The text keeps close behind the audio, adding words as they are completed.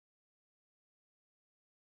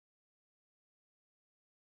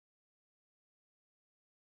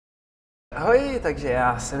Ahoj, takže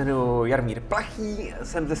já se jmenuji Jaromír Plachý,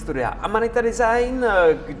 jsem ze studia Amanitě design,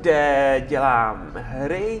 kde dělám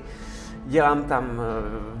hry, dělám tam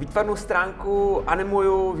výtvarnou stránku,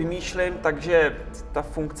 animuju, vymýšlím, takže ta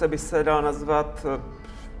funkce by se dala nazvat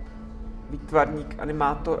výtvarník,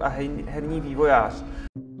 animátor a herní vývojář.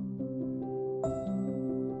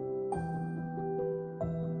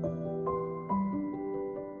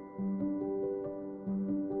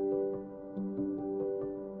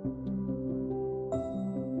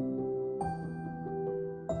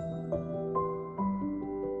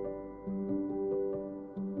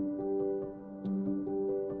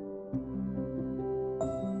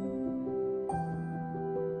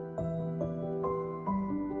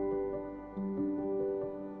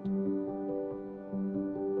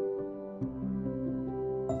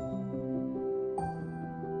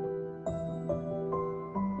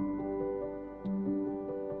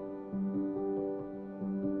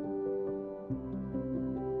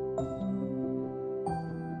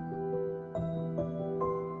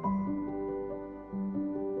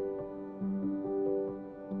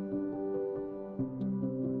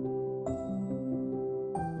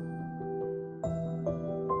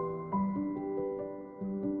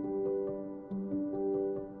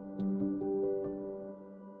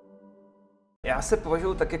 Já se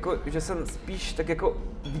považuji tak jako, že jsem spíš tak jako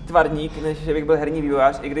výtvarník, než že bych byl herní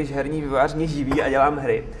vývojář, i když herní vývojář mě živí a dělám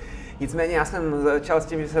hry. Nicméně já jsem začal s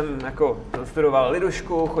tím, že jsem jako studoval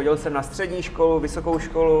lidušku, chodil jsem na střední školu, vysokou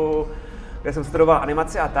školu, kde jsem studoval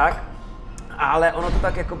animaci a tak. Ale ono to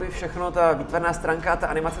tak jakoby všechno, ta výtvarná stránka, ta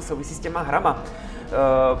animace souvisí s těma hrama.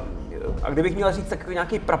 A kdybych měl říct takový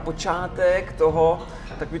nějaký prapočátek toho,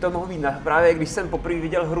 tak by to mohlo být právě, když jsem poprvé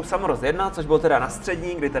viděl hru Samorost 1, což bylo teda na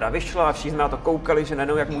střední, kdy teda vyšla a všichni jsme na to koukali, že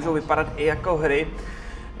najednou jak můžou vypadat i jako hry,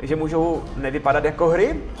 že můžou nevypadat jako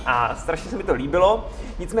hry a strašně se mi to líbilo.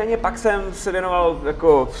 Nicméně pak jsem se věnoval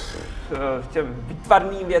jako těm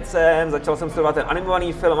výtvarným věcem, začal jsem studovat ten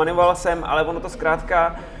animovaný film, animoval jsem, ale ono to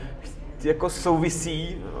zkrátka jako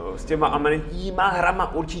souvisí s těma amanitníma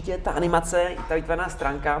hrama určitě ta animace i ta výtvarná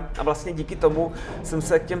stránka a vlastně díky tomu jsem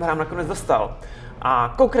se k těm hrám nakonec dostal.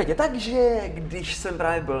 A konkrétně tak, že když jsem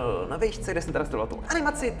právě byl na výšce, kde jsem teda studoval tu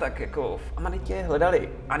animaci, tak jako v Amanitě hledali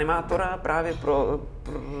animátora právě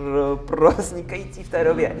pro vznikající v té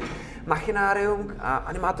době Machinárium a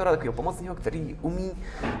animátora takového pomocného, který umí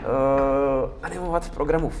animovat v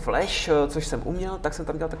programu Flash, což jsem uměl, tak jsem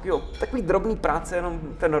tam dělal takový drobný práce, jenom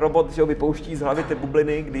ten robot, že ho vypouští z hlavy ty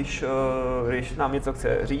bubliny, když nám něco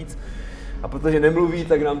chce říct. A protože nemluví,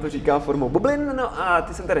 tak nám to říká formou bublin, no a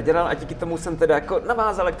ty jsem teda dělal a díky tomu jsem teda jako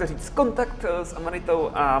navázal, jak to říct, kontakt s Amanitou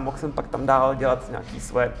a mohl jsem pak tam dál dělat nějaký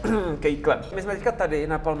svoje kejkle. My jsme teďka tady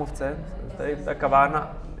na Palmovce, tady ta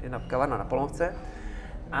kavárna na Palmovce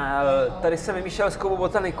a tady jsem vymýšlel zkoubu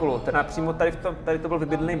Botaniculu, teda přímo tady to byl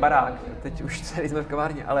vybydlený barák, teď už tady jsme v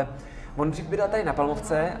kavárně, ale on dřív bydlel tady na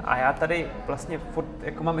Palmovce a já tady vlastně furt,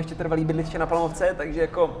 jako mám ještě trvalý bydliště na Palmovce, takže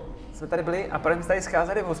jako jsme tady byli a právě jsme tady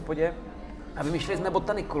scházeli v hospodě a vymýšleli jsme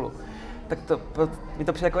Botaniculu. Tak mi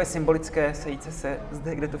to přijde takové symbolické, sejít se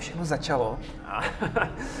zde, kde to všechno začalo. A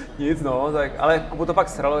nic no, tak, ale Kubu to pak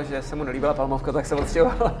sralo, že se mu nelíbila Palmovka, tak se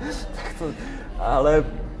odstěhoval. ale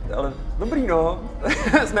dobrý no,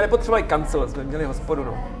 jsme nepotřebovali kancel, jsme měli hospodu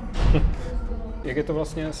no. Jak je to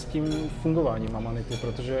vlastně s tím fungováním Amanity,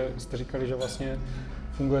 protože jste říkali, že vlastně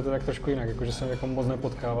fungujete tak trošku jinak, jako že se jako moc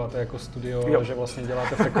nepotkáváte jako studio, jo. Že vlastně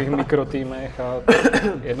děláte v takových mikrotýmech a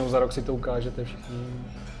jednou za rok si to ukážete všichni.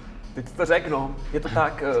 Teď to řeknu, je to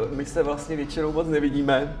tak, my se vlastně většinou moc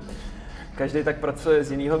nevidíme. Každý tak pracuje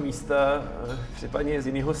z jiného místa, případně z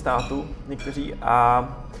jiného státu, někteří, a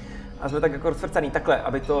jsme tak jako rozvrcaný takhle,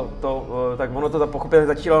 aby tak ono to pochopitelně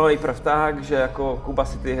začínalo nejprv tak, že jako Kuba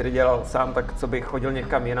si ty hry dělal sám, tak co by chodil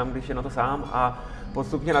někam jinam, když je na to sám, a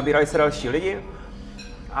postupně nabírali se další lidi.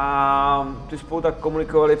 A tu spolu tak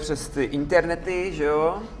komunikovali přes ty internety, že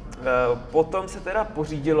jo. Potom se teda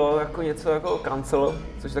pořídilo jako něco jako kancel,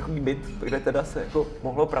 což je takový byt, kde teda se jako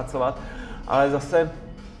mohlo pracovat, ale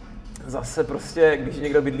zase prostě, když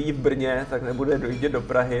někdo bydlí v Brně, tak nebude dojíždět do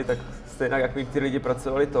Prahy, tak stejně jak ty lidi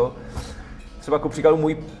pracovali to. Třeba jako příkladu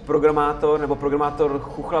můj programátor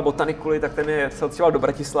Chuchla Botanikuly, tak ten je se odstěhoval do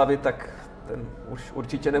Bratislavy, tak ten už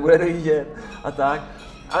určitě nebude dojíždět a tak.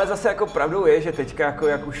 Ale zase jako pravdou je, že teďka jako,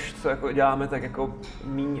 jak už to jako děláme, tak jako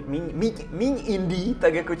míň indie,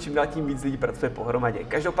 tak jako čím dál tím víc lidí pracuje pohromadě.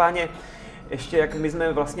 Každopádně ještě jak my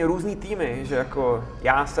jsme vlastně různý týmy, že jako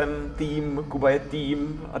já jsem tým, Kuba je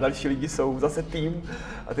tým a další lidi jsou zase tým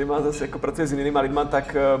a ty má zase jako pracuje s jinýma lidma,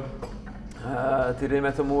 tak ty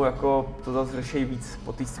dejme tomu jako to zase řeší víc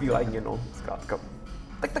po té svý lajně, no, zkrátka.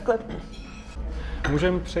 Tak takhle.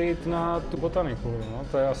 Můžeme přejít na tu Botaniculu, no?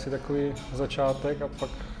 To je asi takový začátek a pak...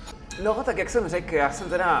 No, tak jak jsem řekl, já jsem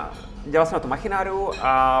teda, dělal jsem na to Machináriu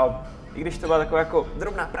a i když to byla taková jako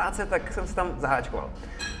drobná práce, tak jsem se tam zaháčkoval.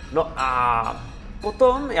 No a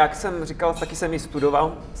potom, jak jsem říkal, taky jsem ji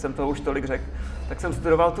studoval, jsem toho už tolik řekl, tak jsem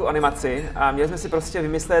studoval tu animaci a měli jsme si prostě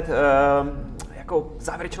vymyslet jako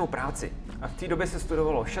závěrečnou práci. A v té době se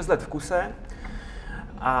studovalo 6 let v kuse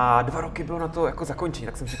a 2 roky bylo na to jako zakončení,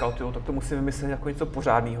 tak jsem říkal, tak to musím vymyslet jako něco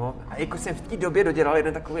pořádného. A jako jsem v té době dodělal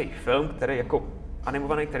jeden takový film, který jako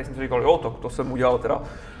animovaný, který jsem si říkal, jo, tak to jsem udělal teda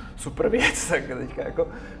super věc, tak teďka jako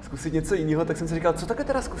zkusit něco jiného, tak jsem si říkal, co také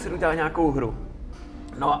teda zkusit udělat nějakou hru.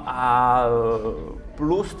 No a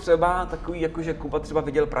plus třeba takový, jakože Kuba třeba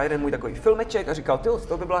viděl právě jeden můj takový filmeček a říkal, z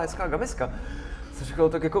toho by byla hezká gameska. Jsem říkal,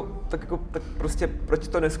 tak prostě proč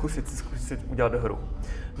to zkusit udělat hru.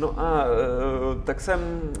 No a tak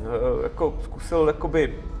jsem jako zkusil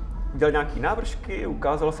jakoby udělat nějaký návršky,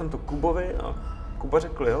 ukázal jsem to Kubovi a Kuba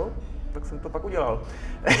řekl, jo, tak jsem to pak udělal.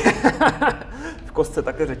 V kostce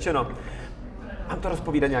také řečeno. Mám to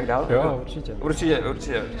rozpovídat nějak dál? Jo, určitě.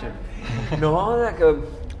 Určitě. No, tak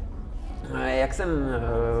jak jsem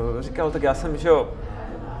říkal, tak já jsem, že jo,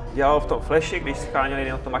 dělal v tom Flashi, když scháněli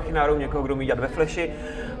na to Machinárium někoho, kdo umí dělat ve Flashi.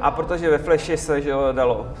 A protože ve Flashi se, že jo,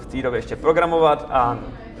 dalo v té době ještě programovat a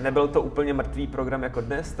nebyl to úplně mrtvý program jako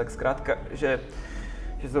dnes, tak zkrátka, že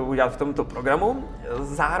to udělat v tomto programu.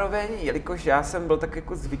 Zároveň, jelikož já jsem byl tak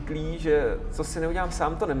jako zvyklý, že co si neudělám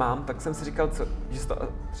sám, to nemám, tak jsem si říkal,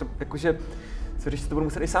 když to budu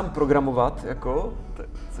muset i sám programovat, jako,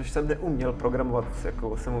 což jsem neuměl programovat,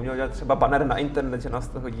 jako jsem uměl dělat třeba banner na internet, že nás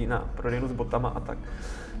to hodí na prodejnu s botama a tak,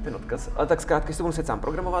 ten odkaz. Ale tak zkrátka, když to budu muset sám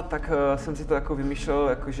programovat, tak jsem si to jako vymýšlel,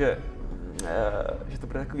 jakože že to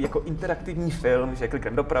bude takový jako interaktivní film, že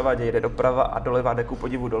kliknem doprava, jde doprava a doleva, jde ku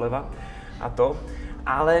podivu doleva a to.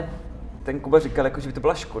 Ale ten Kuba říkal, jako, že by to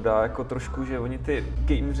byla škoda, jako trošku, že oni ty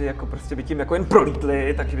gameři jako prostě by tím jako jen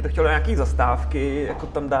prolítli, takže by to chtělo nějaký zastávky jako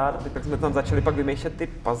tam dát, tak jsme tam začali pak vymýšlet ty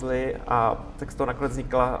puzzly a tak z toho nakonec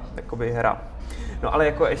vznikla jakoby hra. No ale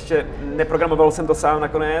jako ještě neprogramoval jsem to sám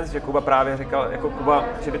nakonec, že Kuba právě říkal, jako Kuba,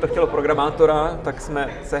 že by to chtělo programátora, tak jsme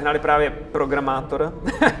sehnali právě programátora,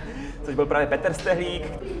 což byl právě Peter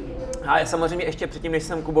Stehlík. A já samozřejmě ještě předtím, než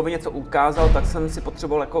jsem Kubovi něco ukázal, tak jsem si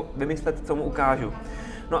potřeboval jako vymyslet, co mu ukážu.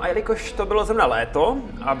 No a jelikož to bylo zrovna léto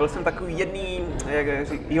a byl jsem takový jedný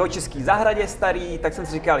jihočeský zahradě starý, tak jsem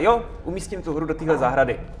si říkal, jo, umístím tu hru do téhle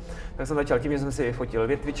zahrady. Tak jsem začal tím, že jsem si fotil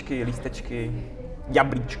větvičky, lístečky,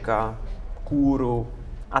 jablíčka, kůru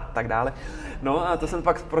a tak dále. No a to jsem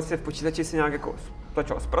pak prostě v počítači si nějak jako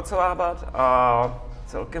začal zpracovávat a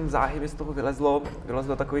celkem záhy mi z toho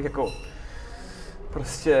vylezlo takových jako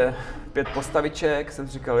prostě 5 postaviček, jsem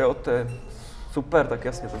si říkal, jo, to je super, tak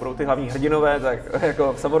jasně, to budou ty hlavní hrdinové, tak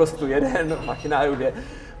jako v samorostu 1, Machinárium 2,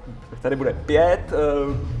 tady bude 5,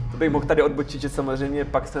 to bych mohl tady odbočit, že samozřejmě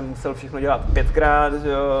pak jsem musel všechno dělat 5krát, že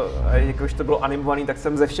jo, a jakož to bylo animovaný, tak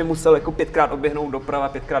jsem ze všem musel jako 5krát oběhnout doprava,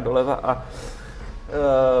 5krát doleva a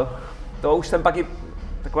to už jsem pak i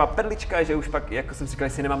taková perlička, že už pak, jako jsem si říkal,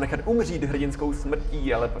 jestli nemám nechat umřít hrdinskou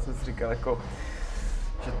smrtí, ale pak jsem si říkal, jako,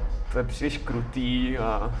 že to je příliš krutý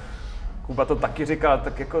a Kuba to taky říkal,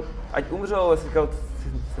 tak jako ať umřou, a říkal,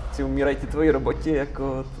 si umírají ty tvoji roboti,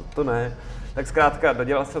 jako to ne. Tak zkrátka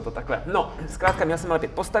dodělal se to takhle. No, zkrátka měl jsem ale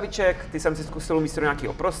 5 postaviček, ty jsem si zkusil umístit do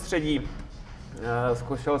nějakého prostředí,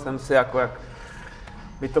 zkoušel jsem si jako jak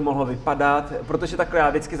by to mohlo vypadat, protože takhle já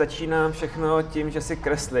vždycky začínám všechno tím, že si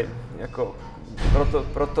kreslím, jako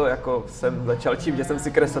proto jako jsem začal tím, že jsem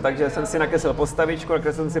si kreslil, takže jsem si nakreslil postavičku,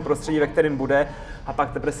 nakreslil jsem si prostředí, ve kterém bude a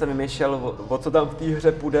pak teprve jsem vymýšlel, o co tam v té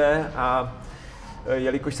hře půjde a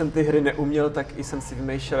jelikož jsem ty hry neuměl, tak i jsem si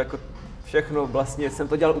vymýšlel jako všechno, vlastně jsem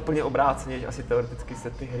to dělal úplně obráceně, že asi teoreticky se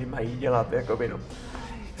ty hry mají dělat, jakoby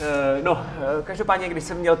no. Každopádně, když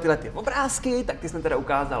jsem měl tyhle ty obrázky, tak ty jsem teda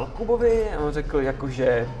ukázal Kubovi a on řekl jako,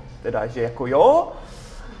 že jako jo.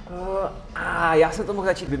 A já jsem to mohl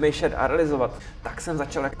začít vymýšlet a realizovat. Tak jsem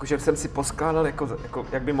začal, že jsem si poskládal, jako,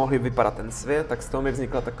 jak by mohly vypadat ten svět, tak z toho mi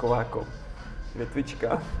vznikla taková jako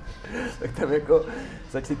větvička. Tak tam jako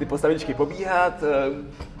začaly ty postavičky pobíhat.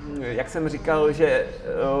 Jak jsem říkal, že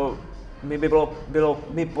mi bylo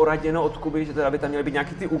mi poraděno od Kuby, že teda by tam měly být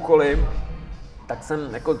nějaký ty úkoly, tak jsem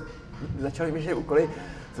jako začal vymýšlet úkoly,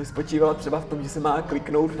 což spočívalo třeba v tom, že se má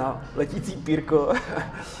kliknout na letící pírko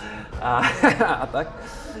a tak.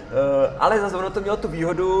 Ale zase ono to mělo tu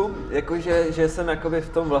výhodu, jakože, že jsem jakoby v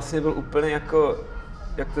tom vlastně byl úplně jako,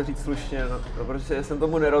 jak to říct slušně, no, protože jsem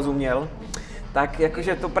tomu nerozuměl. tak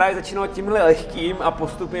jakože to právě začínalo tímhle lehkým a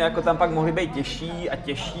postupně jako tam pak mohly být těžší a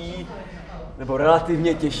těžší, nebo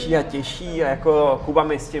relativně těžší a jako Kuba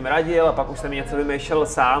mi s tím radil a pak už jsem něco vymýšlel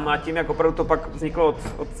sám a tím, jak opravdu to pak vzniklo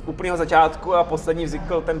od úplného začátku a poslední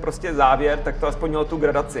vznikl ten prostě závěr, tak to aspoň mělo tu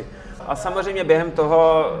gradaci. A samozřejmě během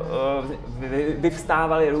toho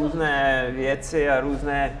vyvstávaly různé věci a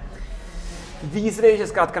různé výzvy, že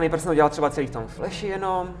zkrátka nejprve jsem dělal třeba celý v tom Flashi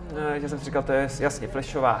jenom, že jsem si říkal, to je jasně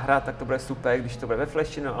flashová hra, tak to bude super, když to bude ve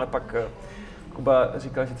Flashi, no ale pak Kuba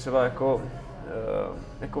říkal, že třeba jako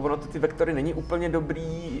ono to ty vektory není úplně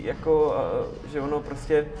dobrý, jako, že ono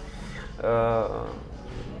prostě,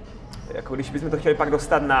 jako když bychom to chtěli pak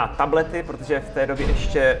dostat na tablety, protože v té době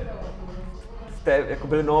ještě, jako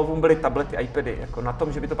byly novum, byly tablety, iPady, jako na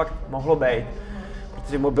tom, že by to pak mohlo být,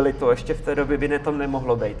 protože mobily to ještě v té době by tom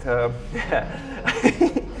nemohlo být.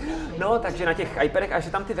 No, takže na těch iPadech, a že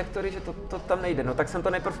tam ty vektory, že to tam nejde, no tak jsem to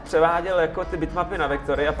nejprve převáděl jako ty bitmapy na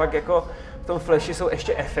vektory a pak jako v tom Flashi jsou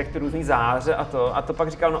ještě efekty, různý záře a to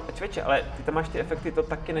pak říkal, no člověče, ale ty tam máš ty efekty, to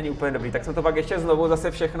taky není úplně dobrý, tak jsem to pak ještě znovu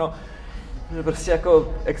zase všechno prostě jako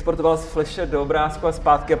exportoval z Flashe do obrázku a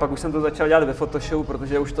zpátky a pak už jsem to začal dělat ve Photoshopu,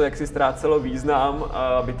 protože už to jaksi ztrácelo význam,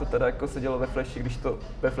 aby to teda jako sedělo ve Flashi, když to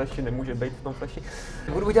ve Flashi nemůže být v tom Flashi.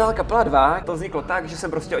 Hudbu dělala kapela 2, to vzniklo tak, že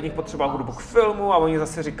jsem prostě od nich potřeboval hudbu k filmu a oni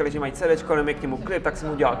zase říkali, že mají CDčko, nemají k němu klip, tak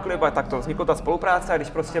jsem udělal klip a tak to vzniklo ta spolupráce a když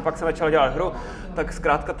prostě pak jsem začal dělat hru, tak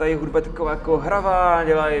zkrátka tady hudba je taková jako hravá,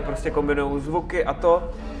 dělají prostě kombinují zvuky a to,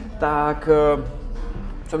 tak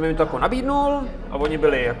jsem jim to jako nabídnul a oni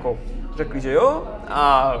byli jako řekli, že jo,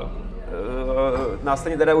 a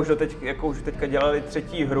následně teda už teďka dělali 3.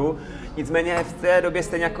 hru, nicméně v té době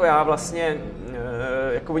stejně jako já vlastně,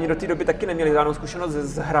 jako oni do té doby taky neměli žádnou zkušenost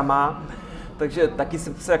s hrama, takže taky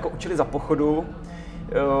se jako učili za pochodu,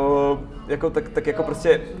 jako tak jako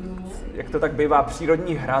prostě, jak to tak bývá,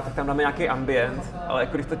 přírodní hra, tak tam dáme nějaký ambient, ale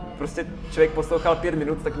jako když to prostě člověk poslouchal 5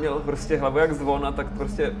 minut, tak měl prostě hlavu jak zvon a tak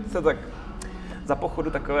prostě se tak za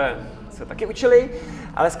pochodu takové se taky učili,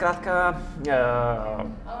 ale zkrátka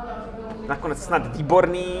nakonec snad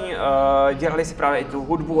výborný, dělali si právě i tu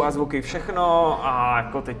hudbu a zvuky, všechno a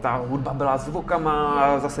jako teď ta hudba byla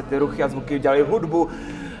zvukama, zase ty ruchy a zvuky dělali hudbu.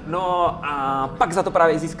 No a pak za to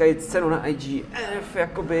právě získají cenu na IGF,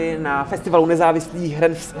 jakoby na festivalu nezávislých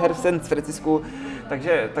her v San Francisku,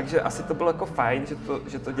 takže asi to bylo jako fajn,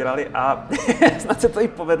 že to dělali a snad se to i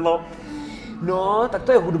povedlo. No, tak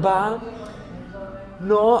to je hudba.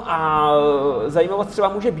 No a zajímavost třeba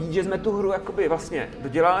může být, že jsme tu hru jakoby vlastně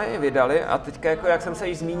dodělali, vydali a teďka jako jak jsem se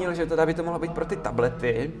již zmínil, že teda by to mohlo být pro ty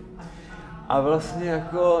tablety a vlastně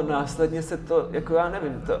jako následně se to, jako já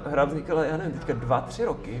nevím, ta hra vznikala, já nevím, teďka 2-3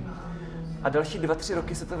 roky a další 2-3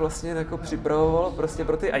 roky se to vlastně jako připravovalo prostě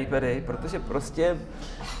pro ty iPady, protože prostě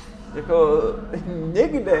jako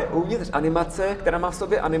někde uvnitř animace, která má v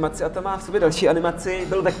sobě animaci a ta má v sobě další animaci,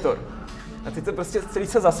 byl vektor. A teď to prostě celý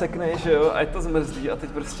se zasekne, že jo, a je to zmrzlý a teď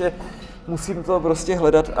prostě musím to prostě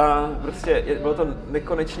hledat a prostě bylo to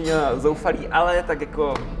nekonečný a zoufalý, ale tak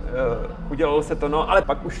jako udělalo se to, no, ale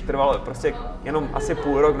pak už trvalo prostě jenom asi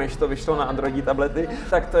půl rok, než to vyšlo na Androidí tablety,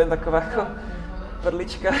 tak to je taková jako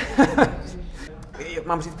perlička.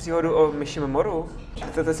 Mám říct příhodu o myším moru?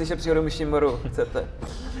 Chcete slyšet příhodu o myším moru? Chcete?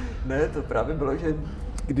 Ne, to právě bylo, že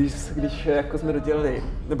když jako jsme dodělali,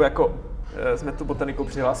 nebo jako jsme tu botaniku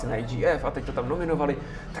přihlásili na IGF a teď to tam nominovali,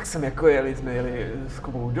 tak jsme jeli s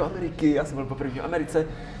Kubou do Ameriky, já jsem byl poprvé v Americe,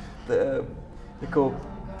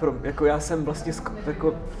 jako já jsem vlastně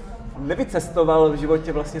jako nevycestoval v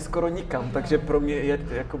životě vlastně skoro nikam, takže pro mě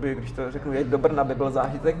jakoby, když to řeknu, jet do Brna by byl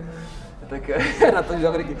zážitek, tak na to do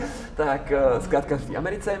Ameriky, tak zkrátka v té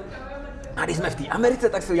Americe. A když jsme v té Americe,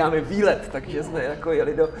 tak si uděláme výlet, takže jsme jako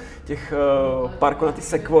jeli do těch parků na ty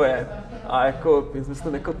sekvoje a jako jsme se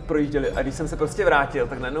tam jako projížděli a když jsem se prostě vrátil,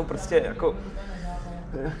 tak najednou prostě jako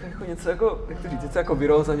něco jako, jak to říct, něco jako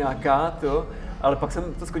viróza nějaká, jo, ale pak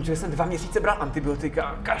jsem to skončil, že jsem 2 měsíce bral antibiotika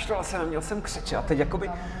a kašlal jsem, měl jsem křeče a teď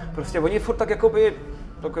jakoby, prostě oni furt tak jakoby,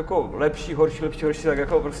 tak jako lepší, horší, tak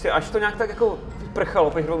jako prostě, až to nějak tak jako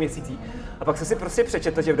prchalo po 2 měsících a pak jsem si prostě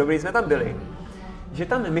přečetl, že v době, kdy jsme tam byli, že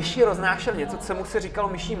tam myši roznášel něco, co mu se říkalo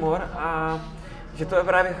myší mor a že to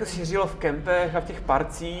právě jako šířilo v kempech a v těch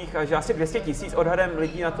parcích a že asi 200 000 odhadem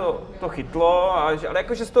lidí na to chytlo, ale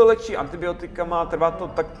jakože se to léčí antibiotikama, trvá to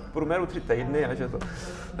tak v průměru 3 týdny a že to.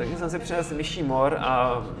 Takže jsem si přinesl myší mor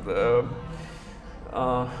a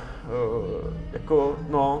jako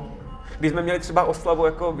no, když jsme měli třeba oslavu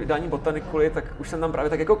jako vydání Botanikuly, tak už jsem tam právě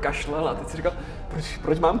tak jako kašlel a teď si říkal,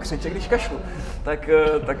 proč mám křeče, když kašlu? Tak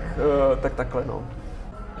takhle no.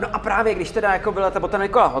 No a právě když teda jako byla ta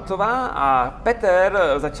Botanicula hotová a Peter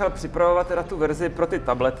začal připravovat teda tu verzi pro ty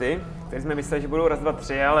tablety, který jsme mysleli, že budou raz, dva,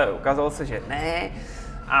 tři, ale ukázalo se, že ne.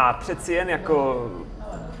 A přeci jen jako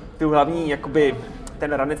tu hlavní, jakoby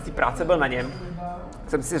ten ranec té práce byl na něm.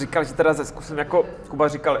 Jsem si říkal, že teda zkusím, jako Kuba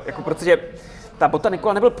říkal, jako protože ta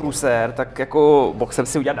Botanicula nebyl průser, tak jako mohl jsem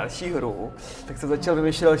si udělat další hru, tak jsem začal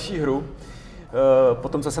vymýšlet další hru.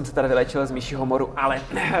 Potom, co jsem se teda vylečil z myšího moru, ale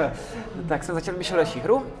tak jsem začal vymýšlet další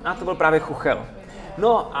hru a to byl právě Chuchel.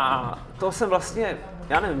 No a to jsem vlastně,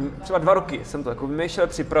 já nevím, třeba 2 roky jsem to jako vymýšlel,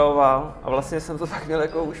 připravoval a vlastně jsem to tak měl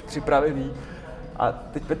jako už připravený. A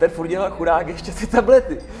teď Peter furt dělal chudák ještě ty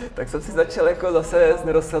tablety, tak jsem si začal jako zase z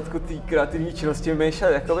nedostatku té kreativní činnosti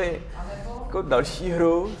vymýšlet jako další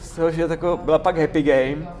hru, z toho, že jako byla pak Happy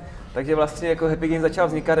Game, takže vlastně jako Happy Game začal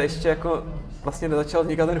vznikat ještě jako, vlastně nezačal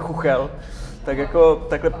vznikat ten Chuchel, tak jako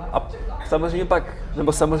takhle a samozřejmě pak,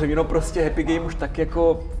 nebo samozřejmě no prostě Happy Game už tak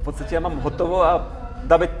jako v podstatě já mám hotovo a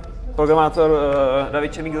David, programátor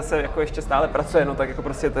David Šemík zase jako ještě stále pracuje, no tak jako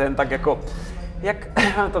prostě to jen tak jako jak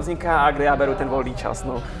to vzniká a kde já beru ten volný čas,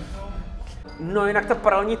 no. No jinak ta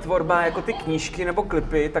paralelní tvorba, jako ty knížky nebo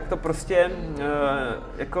klipy, tak to prostě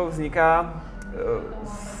jako vzniká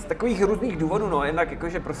z takových různých důvodů, no, jednak jako,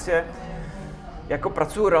 že prostě jako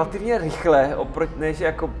pracuji relativně rychle, ne, že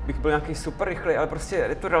jako bych byl nějaký super rychlý, ale prostě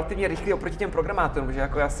je to relativně rychlý oproti těm programátorům, že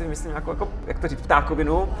jako já si myslím, jako jak to říct,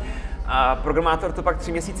 ptákovinu a programátor to pak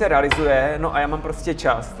 3 měsíce realizuje, no a já mám prostě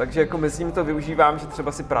čas, takže jako mezi ním to využívám, že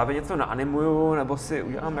třeba si právě něco naanimuju, nebo si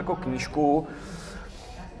udělám jako knížku,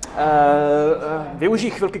 využij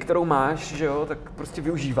chvilky, kterou máš, že jo, tak prostě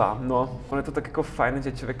využívám, no. On je to tak jako fajn,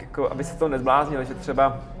 že člověk jako, aby se to nezbláznil, že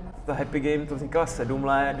třeba ta Happy Game to vznikala 7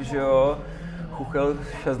 let, že jo, Chuchel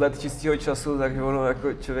 6 let čistého času, takže ono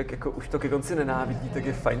jako člověk jako už to ke konci nenávidí, tak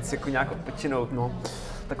je fajn si jako nějak odpočinout, no.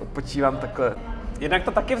 Tak odpočívám takhle. Jednak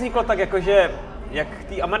to taky vzniklo tak jako, že jak k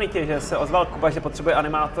té Amanitě, že se ozval Kuba, že potřebuje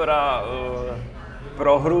animátora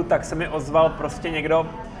pro hru, tak se mi ozval prostě někdo,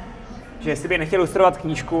 že jestli by nechtěl ilustrovat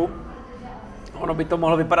knížku, ono by to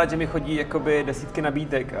mohlo vypadat, že mi chodí jakoby desítky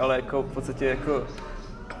nabídek, ale jako v podstatě jako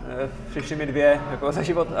přišly mi 2 jako za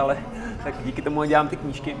život, ale tak díky tomu dělám ty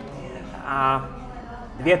knížky. A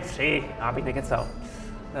 2, 3, abych nekecal,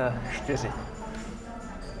 4.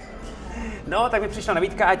 No, tak mi přišla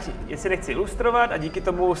nabídka, ať jestli nechci ilustrovat a díky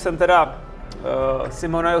tomu jsem teda si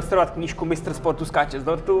mohl ilustrovat knížku Mistr sportu skáče z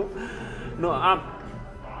dortu. No a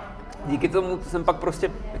díky tomu jsem pak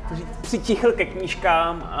prostě, jak to říct, přitichl ke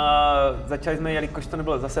knížkám a začali jsme, jelikož to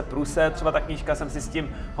nebylo zase průser, třeba ta knížka, jsem si s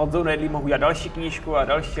tím Honzou Nejedlý mohl udělat další knížku a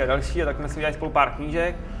další a tak jsme si udělali spolu pár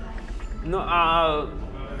knížek. No a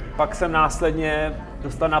pak jsem následně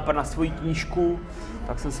dostal nápad na svoji knížku,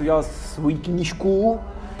 tak jsem si udělal svoji knížku,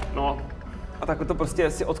 no a tak to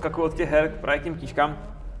prostě si odskakuju od těch her právě k těm knížkám.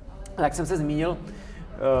 A jak jsem se zmínil,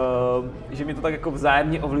 že mi to tak jako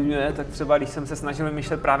vzájemně ovlivňuje, tak třeba když jsem se snažil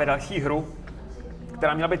vymýšlet právě další hru,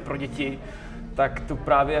 která měla být pro děti, tak to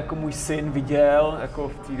právě jako můj syn viděl jako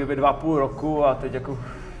v té době 2,5 roku a teď jako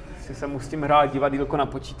si jsem mu s tím hrál divadýlko na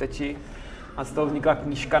počítači a z toho vznikla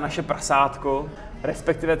knížka Naše prasátko,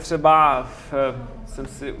 respektive třeba jsem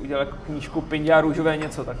si udělal jako knížku Pindě a růžové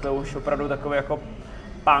něco, tak to už opravdu takový jako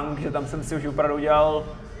punk, že tam jsem si už opravdu udělal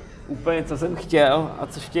úplně, co jsem chtěl, a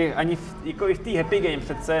což ani jako i v té Happy Game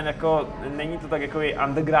přece jako není to tak jako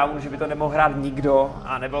underground, že by to nemohl hrát nikdo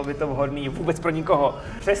a nebylo by to vhodný vůbec pro nikoho.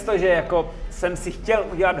 Přestože jako jsem si chtěl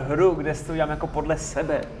udělat hru, kde si to udělám jako podle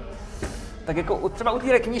sebe, tak jako třeba u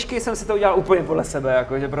téhle knížky jsem si to udělal úplně podle sebe,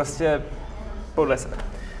 jako že prostě podle sebe.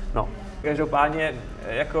 No, každopádně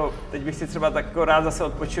jako teď bych si třeba tak jako rád zase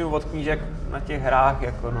odpočinul od knížek na těch hrách,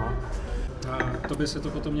 jako no. A to by se to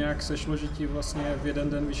potom nějak sešlo, že ti vlastně v jeden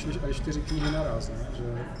den vyšly až 4 knihy naraz, ne? Že...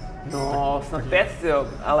 No, snad 5, jo,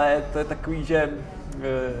 ale to je takový, že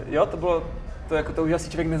jo, to bylo, to jako to už asi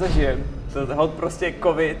člověk nezažije. To hod prostě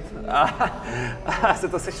covid a se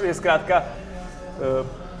to sešlo, že zkrátka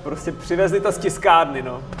prostě přivezli to z tiskárny,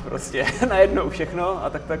 no, prostě najednou všechno a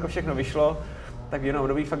tak to jako všechno vyšlo, tak v jednom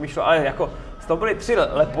období fakt vyšlo, ale jako z toho byly 3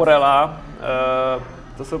 leporela,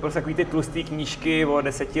 to jsou prostě takový ty tlusté knížky o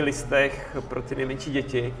 10 listech pro ty nejmenší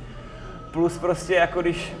děti. Plus prostě jako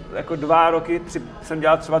když jako 2 roky jsem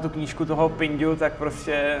dělal třeba tu knížku toho Pindu, tak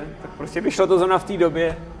prostě vyšlo to zrovna v té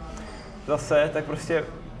době zase, tak prostě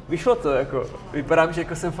vyšlo to jako. Vypadám, že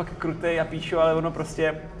jako jsem fakt krutej a píšu, ale ono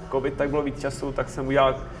prostě covid, tak bylo víc času, tak jsem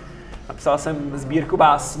napsal jsem sbírku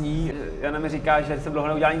básní. Jana mi říká, že jsem dlouho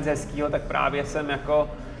neudělal nic hezkýho, tak právě jsem jako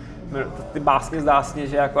ty básně zdásně,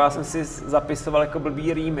 že jako já jsem si zapisoval jako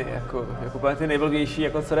blbý rýmy, jako úplně ty nejblbější,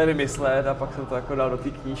 jako co jde vymyslet, a pak jsem to jako dal do té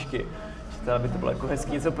knížky. Že aby to bylo jako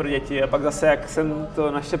hezký něco pro děti. A pak zase, jak jsem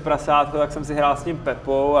to Naše prasátko, tak jsem si hrál s ním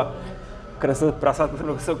Pepou a kreslil prasátku, jsem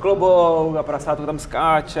kreslil klobouk a prasátku tam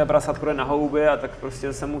skáče a prasátku jde na houby a tak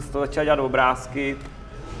prostě jsem mu z toho začal dělat obrázky.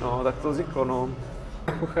 No, tak to vzniklo, no.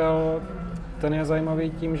 Chuchel, ten je zajímavý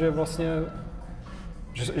tím, že vlastně,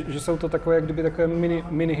 že jsou to takové, jak kdyby takové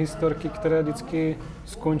mini historky, které vždycky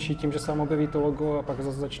skončí tím, že se tam objeví to logo a pak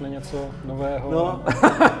zase začne něco nového. No.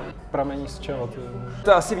 Pramení z čeho? To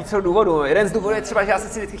je asi více důvodů. Jeden z důvodů je třeba, že já jsem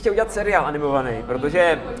si vždycky chtěl udělat seriál animovaný,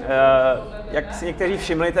 protože jak si někteří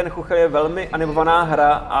všimli, ten Chuchel je velmi animovaná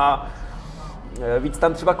hra a víc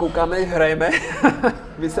tam třeba koukáme, než hrajeme,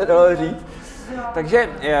 by se dalo říct. Takže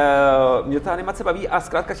mě ta animace baví a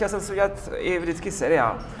zkrátka chtěl jsem si udělat i vždycky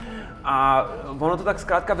seriál. A ono to tak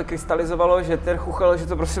zkrátka vykrystalizovalo, že ten Chuchel, že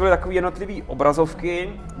to prostě byly takové jednotlivé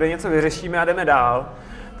obrazovky, kde něco vyřešíme a jdeme dál.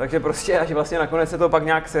 Takže prostě až vlastně nakonec se to pak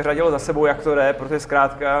nějak seřadilo za sebou, jak to jde, protože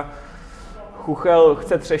zkrátka Chuchel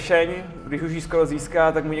chce třešeň, když už ji skoro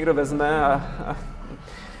získá, tak mu někdo vezme a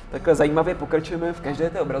takhle zajímavě pokračujeme v každé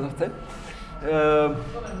té obrazovce.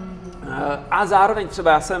 A zároveň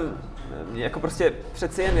třeba já jsem jako prostě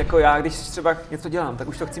přeci jen jako já, když třeba něco dělám, tak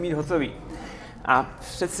už to chci mít hotový. A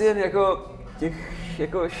přeci jen jako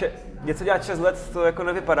něco dělat 6 let, to jako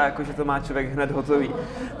nevypadá, jako, že to má člověk hned hotový.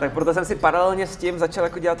 Tak proto jsem si paralelně s tím začal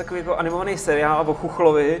jako dělat takový jako animovaný seriál o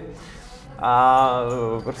Chuchlovi a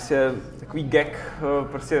prostě takový gag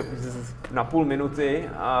prostě na půl minuty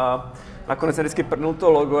a nakonec jsem vždycky prdnul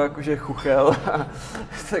to logo, jakože Chuchel.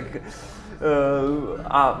 Tak,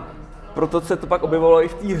 a proto se to pak objevilo i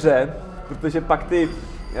v té hře, protože pak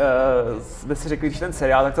jsme si řekli, když ten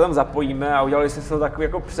seriál, tak to tam zapojíme a udělali jsme to takový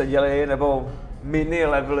jako předěly nebo mini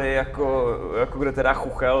levely, jako kde teda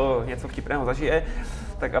Chuchel něco vtipného zažije,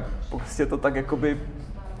 tak a prostě to tak jakoby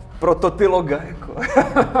proto ty loga, jako.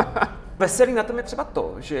 Veselý na tom je třeba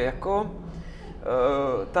to, že jako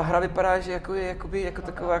ta hra vypadá, že jako je jakoby, jako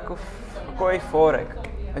taková jako fórek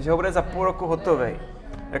a že ho bude za půl roku hotovej.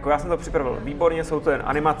 Jako já jsem to připravil výborně, jsou to jen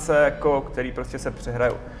animace, jako, který prostě se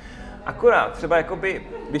přehrajou. Akorát třeba jakoby,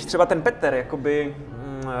 když třeba ten Peter jakoby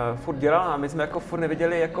furt dělal a my jsme jako furt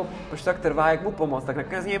nevěděli, jako, proč tak trvá, jak mu pomoct, tak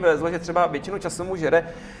nakonec z něj vylezlo, že třeba většinu času mu žere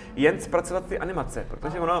jen zpracovat ty animace,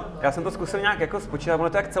 protože ono, já jsem to zkusil nějak jako spočítat, ono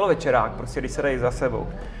to je jak celovečerák, prostě když se dají za sebou.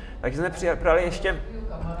 Takže jsme připravili ještě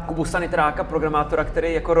Kubu Sanitráka, programátora,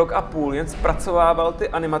 který jako rok a půl jen zpracovával ty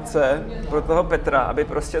animace pro toho Petra, aby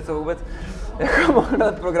prostě to vůbec jako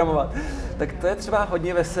mohl programovat. Tak to je třeba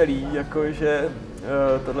hodně veselý, jakože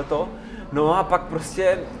tohleto. No a pak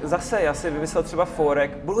prostě zase, já si vymyslel třeba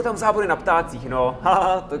fórek, budou tam závody na ptácích, no,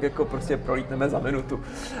 haha, tak jako prostě prolítneme za minutu.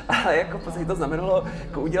 Ale jako prostě to znamenalo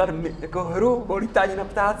jako udělat jako hru o lítání na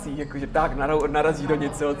ptácích, jakože tak narazí do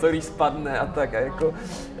něco, co když spadne a tak, a jako,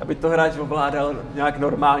 aby to hráč ovládal nějak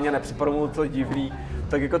normálně a nepřipadalo mu to divný.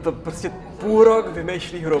 Tak jako to prostě půl rok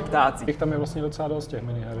vymýšlí hru o ptácích. Tam je vlastně docela dost těch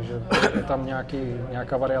miniher, že je tam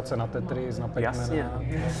nějaká variace na Tetris, na Pac-Mana. Jasně.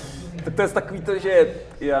 Tak to je takový to, že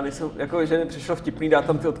já nejsem, jako, že mi přišlo vtipný dát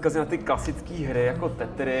tam ty odkazy na ty klasické hry, jako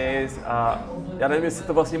Tetris a já nevím, jestli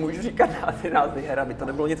to vlastně můžu říkat na ty názvy her, aby to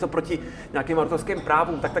nebylo něco proti nějakým autorským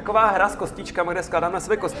právům. Tak taková hra s kostičkami, kde skládáme na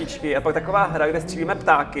sebe kostičky a pak taková hra, kde střílíme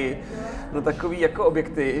ptáky na takový jako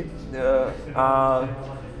objekty a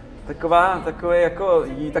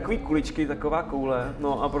takový kuličky, taková koule,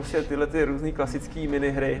 no a prostě tyhle ty různý klasické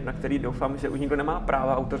minihry, na který doufám, že už nikdo nemá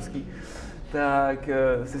práva autorský, tak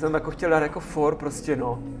si jsem jako chtěl dát jako for prostě,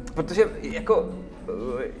 no. Protože jako,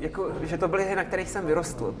 že to byly hry, na kterých jsem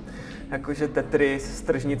vyrostl. Jakože Tetris,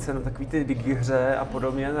 Stržnice, no takový ty digihře a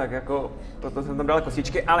podobně, tak jako proto jsem tam dal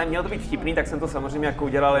kostičky, ale mělo to být vtipný, tak jsem to samozřejmě jako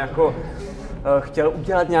udělal jako chtěl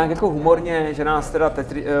udělat nějak jako humorně, že nás teda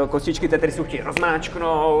kostičky Tetrisu chtějí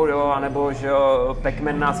rozmáčknout, jo, anebo že jo,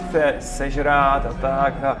 Pac-Man nás chce sežrát a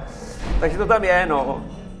tak. Takže to tam je, no.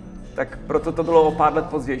 Tak proto to bylo o pár let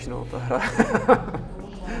později, no, ta hra.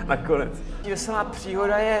 Nakonec. Veselá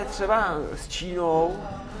příhoda je třeba s Čínou,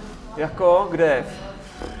 jako kde,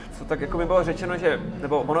 co tak jako mi bylo řečeno, že,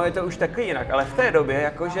 nebo ono je to už taky jinak, ale v té době,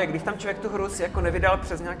 jakože když tam člověk tu hru si jako nevydal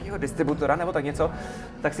přes nějakého distributora nebo tak něco,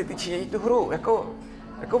 tak si ty Číňani tu hru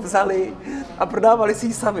jako vzali a prodávali si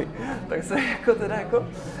ji sami. Tak se jako teda jako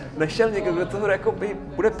našel někdo, kdo tu hru jako by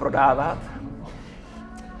bude prodávat.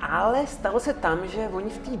 Ale stalo se tam, že oni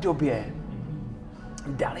v té době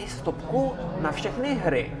dali stopku na všechny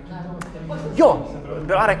hry. Jo,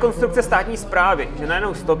 byla rekonstrukce státní správy, že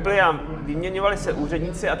najednou stopli a vyměňovali se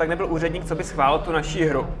úředníci a tak nebyl úředník, co by schválil tu naší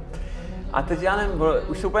hru. A teď já nevím,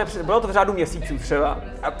 bylo to v řádu měsíců třeba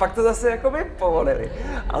a pak to zase jakoby povolili.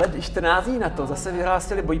 Ale 14 dní na to zase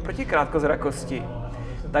vyhlásili boj proti krátkozrakosti.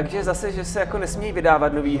 Takže zase, že se jako nesmějí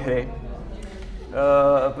vydávat nové hry.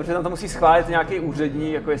 protože tam to musí schválit nějaký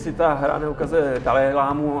úředník, jako jestli ta hra neukazuje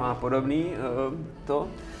Dalajlámu a podobný,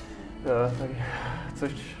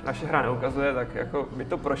 což naše hra neukazuje, tak jako by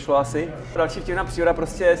to prošlo asi. Další vtipná příhoda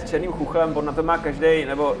prostě s černým chuchlem, on na to má každý,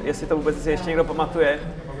 nebo jestli to vůbec si ještě někdo pamatuje.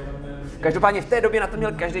 Každopádně v té době na to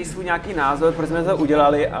měl každý svůj nějaký názor, proč jsme to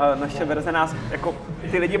udělali a naše verze nás jako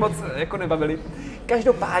ty lidi moc jako nebavili.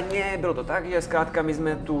 Každopádně bylo to tak, že zkrátka my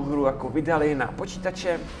jsme tu hru jako vydali na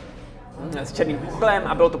počítače s černým chuchlem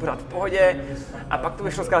a bylo to pořád v pohodě a pak to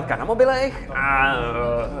vyšlo zkrátka na mobilech a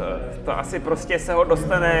to asi prostě se ho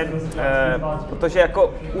dostane, protože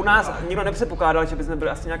jako u nás nikdo nepředpokládal, že bychom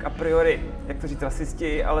byli asi nějak a priori, jak to říct,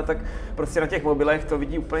 rasisti, ale tak prostě na těch mobilech to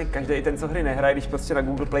vidí úplně každý, i ten, co hry nehraje, když prostě na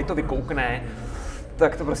Google Play to vykoukne,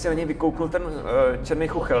 tak to prostě na něj vykouknul ten černý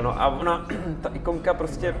chuchel, no a ona, ta ikonka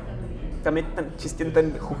prostě, tam je čistě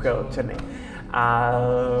ten chuchel černý. A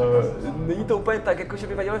není to úplně tak, jako že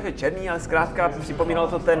by vadilo, že je černý, ale zkrátka připomínalo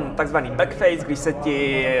to ten takzvaný blackface, když se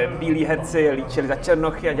ti bílí herci líčili za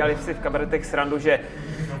černochy a dělali si v kabaretech srandu, že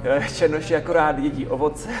černoši akorát jedí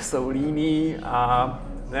ovoce, jsou líní a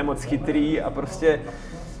nemoc chytrý a prostě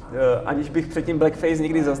aniž bych předtím blackface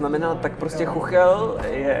nikdy zaznamenal, tak prostě chuchel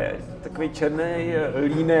je takový černý,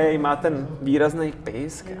 línej, má ten výrazný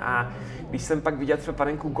pisk a když jsem pak viděl třeba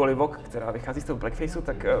panenku Golivok, která vychází z toho blackfaceu,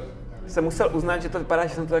 tak jsem musel uznat, že to vypadá,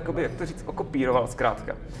 že jsem to jakoby, jak to říct, okopíroval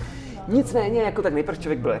zkrátka. Nicméně, jako tak nejprve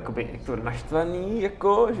člověk byl jakoby jako naštvaný,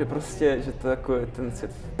 jako, že prostě, že to jako je ten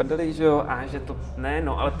svět v prdeli, že jo, a že to ne,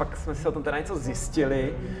 no, ale pak jsme si o tom teda něco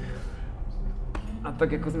zjistili a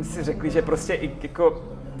tak jako jsme si řekli, že prostě i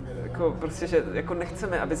jako prostě, že jako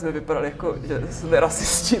nechceme, aby jsme vypadali jako, že jsme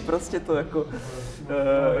rasisti, prostě to jako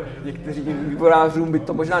někteří vývojářům by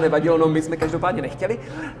to možná nevadilo, no my jsme každopádně nechtěli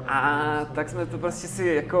a tak jsme to prostě si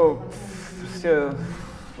jako prostě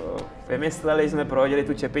vymysleli, jsme prohodili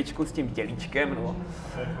tu čepičku s tím tělíčkem, no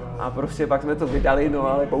a prostě pak jsme to vydali,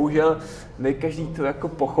 no ale bohužel ne každý to jako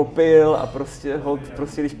pochopil a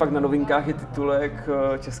prostě když pak na novinkách je titulek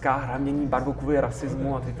Česká hra mění barvu kvůli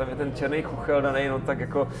rasismu a teď tam je ten černý chuchel danej, no tak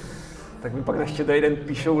jako tak mi pak na Štědrý den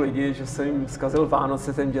píšou lidi, že jsem jim zkazil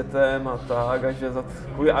Vánoce těm dětem a tak a že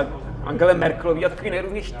kvůli Angele Merkelový a takový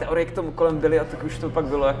nejrůznější teorie k tomu kolem byly a tak už to pak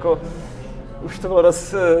bylo jako už to bylo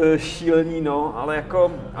dost šílený, no, ale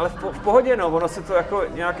v pohodě, no, ono se to jako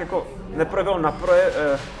nějak jako neprojevilo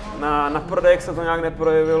na prodejech se to nějak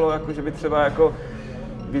neprojevilo, jako že by třeba jako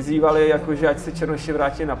vyzývali, jako že ať se černoši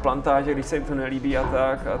vrátí na plantáže, když se jim to nelíbí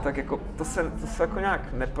a tak jako to se jako nějak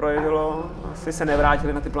neprojevilo, asi se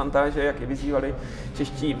nevrátili na ty plantáže, jak je vyzývali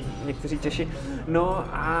někteří Češi, no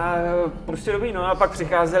a prostě dobrý, no a pak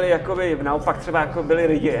přicházeli jakoby, naopak třeba jako byli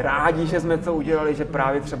lidi rádi, že jsme to udělali, že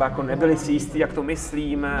právě třeba jako nebyli si jistí, jak to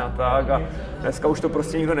myslíme a tak a dneska už to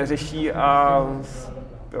prostě nikdo neřeší a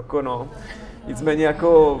jako no. Nicméně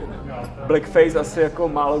jako blackface asi jako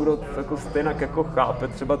málo kdo jako stejně jako chápe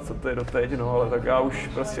třeba, co to je doteď, no, ale tak já už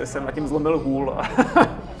prostě jsem na tím zlomil hůl a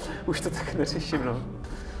už to tak neřeším, no.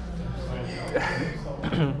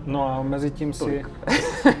 No a mezi tím si...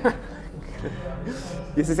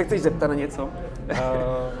 Jestli se chceš zeptat na něco?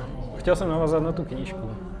 Chtěl jsem navázat na tu knížku,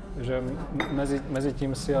 že mezi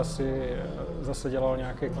tím si asi zase dělal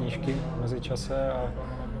nějaké knížky v mezičase a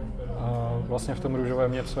vlastně v tom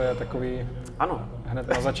růžovém něco je takový, ano, hned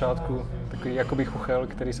na začátku, takový jakoby chuchel,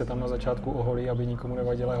 který se tam na začátku oholí, aby nikomu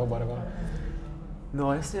nevadila jeho barva.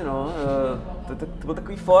 No jasně, no, to byl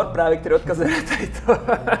takový for právě, který odkazuje tady to.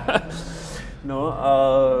 No,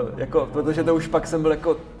 jako, protože to už pak jsem byl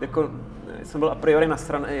jsem byl a priori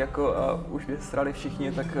nasranej, jako a už mě srali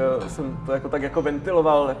všichni, tak jsem to jako tak jako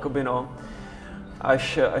ventiloval, jakoby no.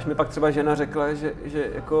 Až mi pak třeba žena řekla, že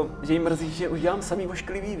jí mrzí, že už dělám samý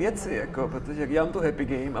ošklivý věci, jako, protože jak dělám tu happy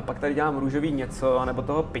game a pak tady dělám růžový něco, anebo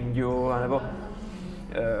toho pindu, anebo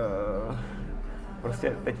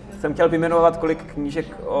prostě teď jsem chtěl vyjmenovat, kolik knížek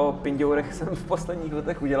o pindourech jsem v posledních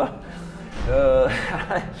letech udělal.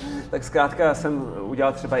 Tak zkrátka jsem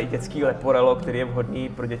udělal třeba i dětský leporello, který je vhodný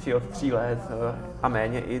pro děti od 3 let a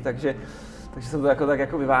méně i, takže jsem to tak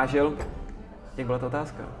jako vyvážil. Jak byla ta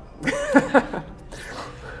otázka?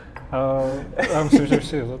 Já myslím, že už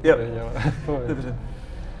si odpověděl. Dobře.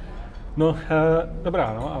 No,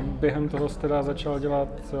 dobrá, no a během toho jste teda začal dělat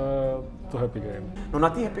to happy game. No na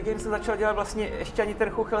té happy game jsem začal dělat vlastně, ještě ani ten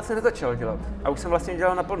chuchel se nezačal dělat. A už jsem vlastně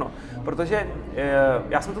dělal naplno. Protože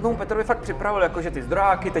já jsem to tomu Petrovi fakt připravil, jakože ty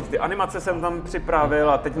zdrojáky, teď ty animace jsem tam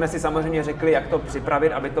připravil a teď jsme si samozřejmě řekli, jak to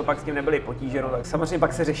připravit, aby to pak s tím nebyly potíže. No, tak samozřejmě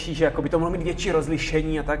pak se řeší, že by to mohlo mít větší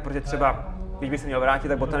rozlišení a tak, protože třeba když by se měl vrátit,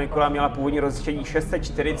 tak Botanicula měla původní rozlišení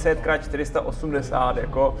 640 x 480,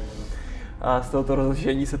 jako. A z tohoto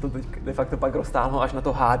rozložení se to teď de facto pak roztáhlo až na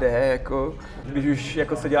to HD, jako, když už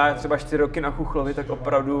jako se dělá třeba 4 roky na Chuchlovi, tak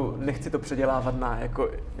opravdu nechci to předělávat na jako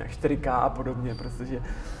 4K a podobně, protože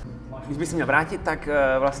když bych si měl vrátit, tak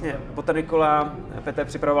vlastně Botanicula Peter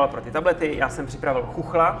připravoval pro ty tablety, já jsem připravil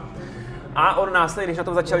Chuchla a on následně, když na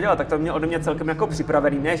tom začal dělat, tak to měl ode mě celkem jako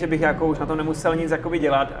připravený, ne, že bych jako už na to nemusel nic jakoby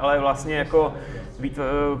dělat, ale vlastně jako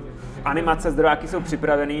animace, zdrojáky jsou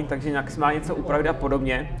připravený, takže nějak si má něco upravit a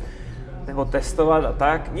podobně, nebo testovat a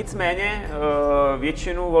tak. Nicméně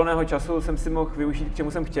většinu volného času jsem si mohl využít, k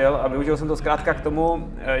čemu jsem chtěl a využil jsem to zkrátka k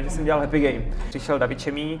tomu, že jsem dělal happy game. Přišel David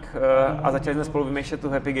Šemík a začali jsme spolu vymýšlet tu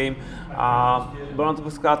happy game a byl na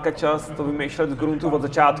to zkrátka čas to vymýšlet z gruntu od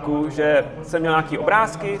začátku, že jsem měl nějaký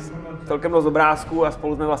obrázky, celkem dost obrázků a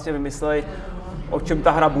spolu jsme vlastně vymysleli, o čem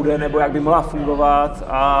ta hra bude nebo jak by mohla fungovat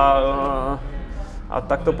a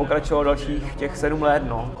tak to pokračovalo dalších těch 7 let,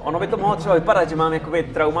 no. Ono by to mohlo třeba vypadat, že mám jakoby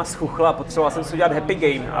trauma z Chuchla, potřeboval jsem si udělat happy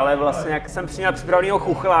game, ale vlastně jak jsem přiměl připravenýho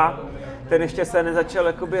Chuchla, ten ještě se nezačal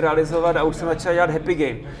jakoby realizovat a už jsem začal dělat happy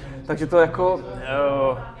game. Takže to jako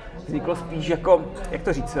vzniklo spíš jako, jak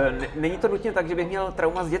to říct, není to nutně tak, že bych měl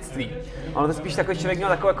trauma z dětství. Ale to spíš takový člověk měl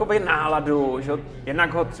takovou jakoby náladu, že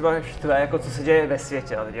jednak ho třeba štve, jako co se děje ve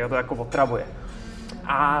světě, a teď ho to jako otravuje.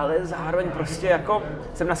 Ale zároveň prostě jako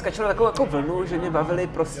jsem naskačil takovou jako vlnu, že mě bavily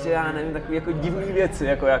prostě, já nevím, takové jako divné věci,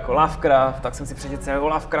 jako Lovecraft, tak jsem si přečetl celého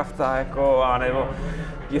Lovecrafta, jako, a nebo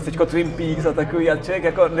Děcečko Twin Peaks a takový, a člověk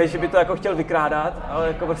jako, ne, že by to jako chtěl vykrádat, ale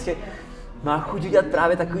jako prostě má chuť dělat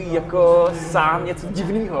právě takový jako sám něco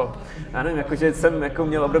divného. Já nevím, jako, že jsem jako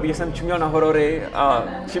měl období, že jsem čuměl na horory a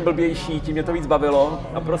čím blbější, tím mě to víc bavilo.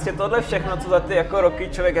 A prostě tohle všechno, co za ty jako roky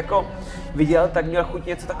člověk jako viděl, tak měl chuť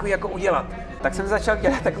něco takový jako udělat. Tak jsem začal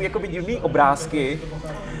dělat takový jako divný obrázky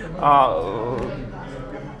a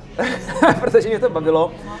protože mě to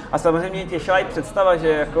bavilo a samozřejmě mě těšila i představa, že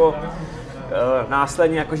jako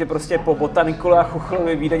následně jakože prostě po Botanicule a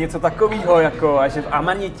Chuchlovi vyjde něco takového, jako, a že v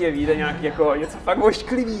Amanitě vyjde nějaký jako něco fakt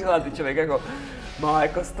ošklivýho a ty člověk jako má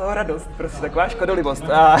jako z toho radost, prostě taková škodolibost.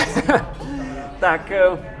 Tak,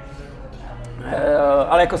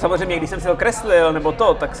 ale jako samozřejmě, když jsem si ho kreslil nebo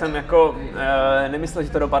to, tak jsem jako nemyslel,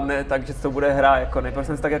 že to dopadne tak, že to bude hra, jako nejprve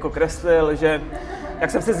jsem si tak jako kreslil, že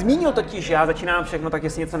jak jsem se zmínil totiž, já začínám všechno tak, že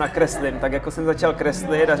si něco nakreslím, tak jako jsem začal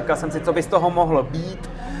kreslit a říkal jsem si, co by z toho mohlo být.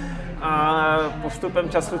 A postupem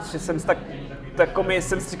času, že jsem si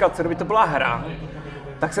jsem si říkal, co by to byla hra,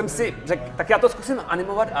 tak jsem si řekl, tak já to zkusím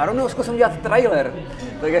animovat a rovnou zkusím dělat trailer.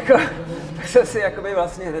 Tak jsem si jakoby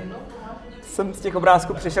vlastně hned, jsem z těch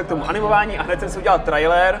obrázků přišel k tomu animování a hned jsem si udělal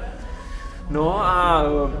trailer. No a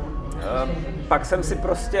pak jsem si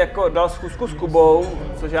prostě jako dal schůzku s Kubou,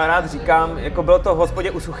 což já rád říkám, jako bylo to v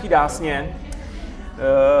hospodě u Suchý Dásně,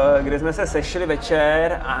 kde jsme se sešli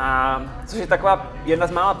večer a což je taková jedna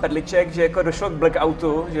z mála perliček, že jako došlo k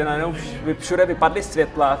blackoutu, že najednou všude vypadly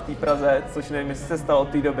světla v té Praze, což nevím, jestli se stalo od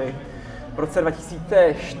té doby. V roce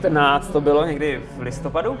 2014 to bylo někdy v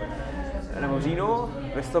listopadu, nebo v říjnu,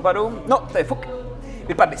 v listopadu, no to je fuk.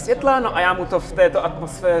 Vypadly světla, no a já mu to v této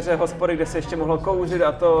atmosféře hospody, kde se ještě mohlo kouřit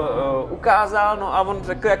a to ukázal, no a on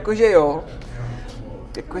řekl jakože jo,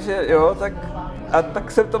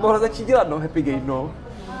 tak jsem to mohl začít dělat, no, happy game, no.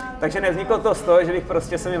 Takže nevzniklo to z toho, že bych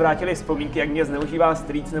prostě se mi vrátili vzpomínky, jak mě zneužívá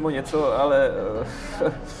strýc nebo něco, ale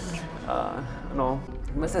no.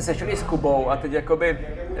 My se sešli s Kubou a teď jakoby,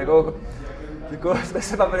 jako jsme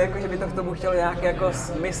se bavili, jako, že by to k tomu chtělo nějaký jako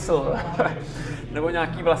smysl, nebo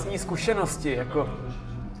nějaký vlastní zkušenosti, jako.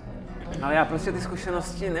 Ale já prostě ty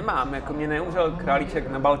zkušenosti nemám, jako mě neumřel králíček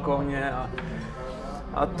na balkóně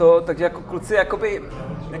a to, takže jako kluci jakoby,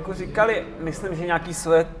 jako říkali, myslím, že nějaký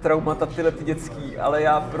své traumata tyhle ty dětský, ale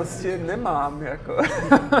já prostě nemám, jako.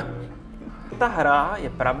 Ta hra je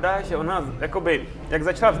pravda, že ona, jakoby, jak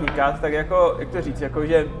začala vznikat, tak jako, jak to říct, jako,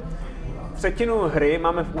 že třetinu hry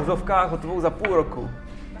máme v úzovkách hotovou za půl roku.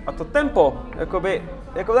 A to tempo, jakoby,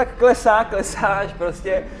 jako tak klesá, až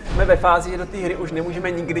prostě jsme ve fázi, že do té hry už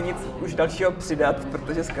nemůžeme nikdy nic už dalšího přidat,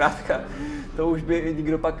 protože zkrátka to už by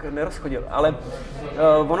nikdo pak nerozchodil. Ale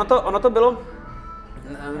ono to bylo,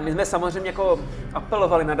 my jsme samozřejmě jako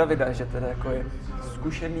apelovali na Davida, že teda jako je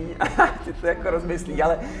zkušený a ty to jako rozmyslí,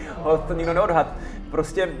 ale to nikdo neodhad.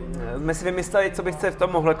 Prostě jsme si vymysleli, co by se v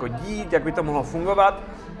tom mohlo jako dít, jak by to mohlo fungovat.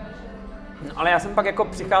 No, ale já jsem pak jako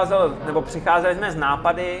přicházeli jsme z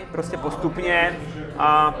nápady prostě postupně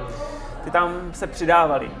a ty tam se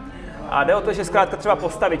přidávali. A jde o to, že zkrátka třeba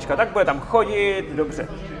postavička, tak bude tam chodit, dobře.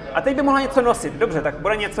 A teď by mohla něco nosit, dobře, tak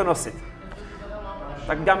bude něco nosit.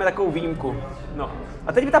 tak uděláme takovou výjimku. No.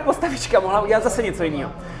 A teď by ta postavička mohla udělat zase něco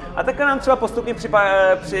jiného. A takhle nám třeba postupně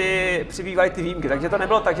přibývaly ty výjimky, takže to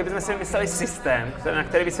nebylo tak, že bychom si vymysleli systém, na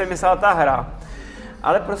který by se vymyslela ta hra.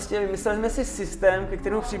 Ale prostě vymysleli jsme si systém, ke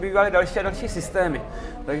kterému přibývaly další a další systémy.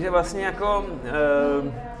 Takže vlastně jako,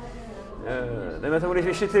 dejme tomu, když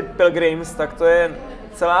vyšly ty Pilgrims, tak to je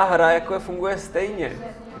celá hra, jako funguje stejně.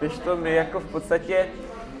 Když to my jako v podstatě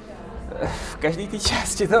v každé té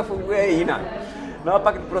části to funguje jinak. No a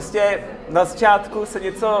pak prostě na začátku se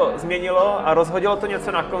něco změnilo a rozhodilo to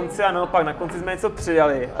něco na konci a naopak na konci jsme něco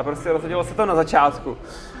přidali a prostě rozhodilo se to na začátku.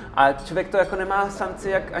 A člověk to jako nemá šanci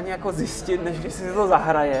jak ani jako zjistit, než když si to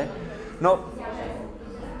zahraje. No,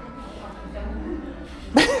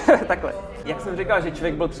 takhle. Jak jsem říkal, že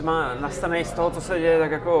člověk byl třeba nastavený z toho, co se děje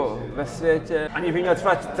tak jako ve světě, ani by měl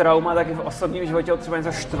třeba trauma, tak i v osobním životě třeba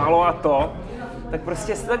něco štvalo a to, tak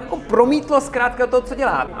prostě se tak jako promítlo zkrátka to, co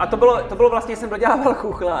dělá. A to bylo vlastně, jsem dodělával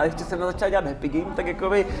Chuchla a ještě jsem začal dělat Happy Game, tak jako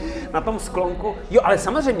by na tom sklonku. Jo, ale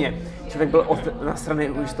samozřejmě, člověk byl nasraný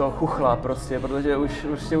už z toho Chuchla prostě, protože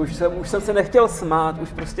už jsem se nechtěl smát,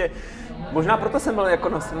 už prostě, možná proto jsem byl jako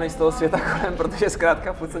nasraný z toho světa kolem, protože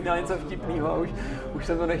zkrátka furt jsem dělal něco vtipného a už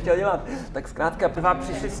jsem to nechtěl dělat. Tak zkrátka prvá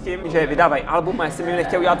přišli s tím, že vydávají album a jestli mi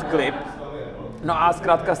nechtěl udělat klip. No a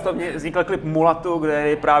zkrátka z toho vznikl klip Mulatu, kde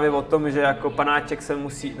je právě o tom, že jako panáček se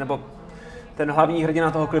musí, nebo ten hlavní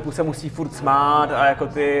hrdina toho klipu se musí furt smát a jako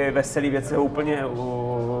ty veselé věci ho úplně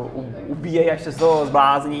ubíjejí, až se z toho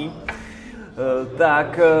zblázní.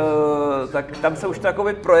 Tak tam se už to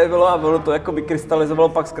jakoby projevilo a bylo to jako vykrystalizovalo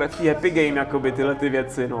pak zkrátka Happy Game, jakoby tyhle ty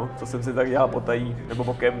věci, no. To jsem si tak dělal potají, nebo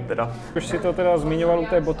bokem teda. Už si to teda zmiňoval u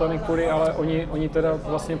té Botanikuly, ale oni teda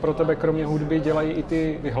vlastně pro tebe kromě hudby dělají i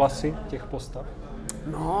ty hlasy těch postav.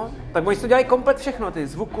 No, tak oni to dělají komplet všechno, ty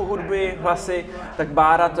zvuku, hudby, hlasy, tak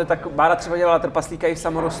Bára třeba dělala trpaslíka i v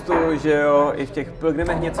Samorostu, že jo, i v těch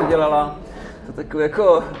Pilgrimech něco dělala. To takové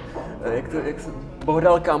jako, jak se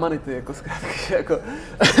bohdalka Amanitě, jako zkrátka, jako,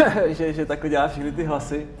 že takhle dělá všechny ty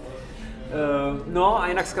hlasy. No a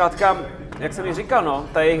jinak zkrátka, jak jsem ji říkal, no,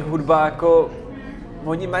 ta jejich hudba, jako,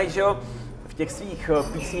 oni mají, že jo, v těch svých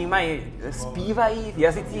písních zpívají v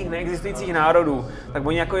jazycích neexistujících národů. Tak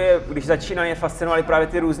oni jako když začínali, je fascinovali právě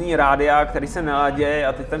ty různý rádia, které se naladějí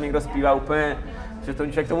a teď tam někdo zpívá úplně, že to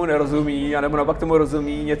člověk tomu nerozumí, anebo naopak tomu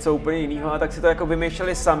rozumí něco úplně jiného, a tak si to jako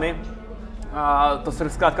vymýšleli sami. A to se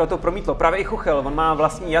zkrátka to promítlo. Právě i Chuchel, on má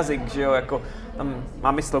vlastní jazyk, že jo, jako tam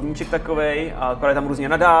máme slovníček takovej a právě tam různě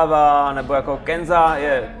nadává, nebo jako Kenza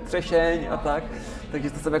je třešeň a tak.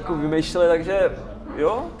 Takže to jsem jako vymýšleli, takže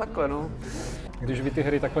jo, takhle no. Když vy ty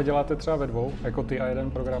hry takhle děláte třeba ve dvou, jako ty a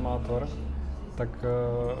jeden programátor, tak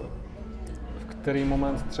v který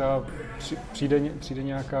moment třeba přijde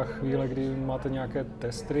nějaká chvíle, kdy máte nějaké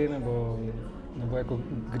testry, nebo jako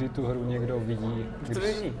kdy tu hru někdo vidí?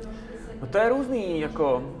 No to je různý,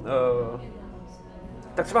 jako,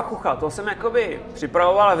 tak třeba Chucha, to jsem jakoby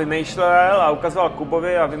připravoval a vymýšlel a ukazoval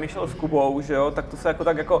Kubovi a vymýšlel s Kubou, že jo, tak to se jako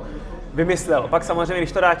tak jako vymyslel. Pak samozřejmě,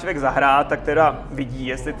 když to dá člověk zahrát, tak teda vidí,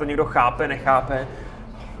 jestli to někdo chápe, nechápe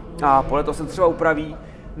a podle toho se třeba upraví.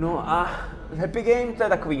 No a Happy Game, to je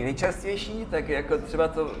takový nejčastější, tak jako třeba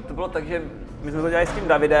to bylo tak, že my jsme to dělali s tím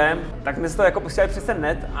Davidem, tak jsme si to jako pustili přes ten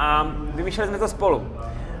net a vymýšleli jsme to spolu.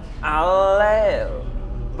 Ale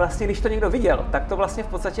vlastně, když to někdo viděl, tak to vlastně v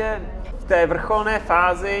podstatě v té vrcholné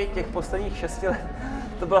fázi těch posledních 6 let,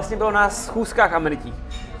 to vlastně bylo na schůzkách Amanitích.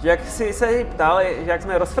 Že jak si se ptali, že jak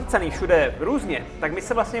jsme rozfrcený všude různě, tak my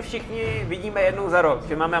se vlastně všichni vidíme jednou za rok,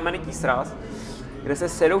 že máme Amanití sraz, kde se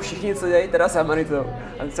sedou všichni, co dělají teda s Amanitou.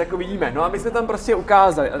 A my se jako vidíme. No a my jsme tam prostě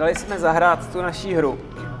ukázali a dali jsme zahrát tu naší hru.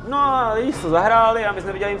 No a lidi to zahráli a my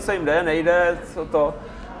jsme viděli, co jim jde, nejde, co to.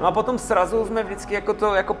 No a potom srazu jsme vždycky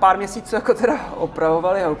jako pár měsíců jako teda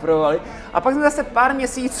opravovali. A pak jsme zase pár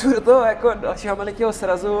měsíců do toho jako dalšího Amanitího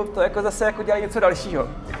srazu to jako zase jako dělali něco dalšího.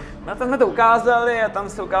 No a tam jsme to ukázali a tam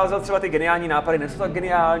se ukázalo třeba ty geniální nápady, nejsou tak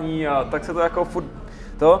geniální a tak se to jako furt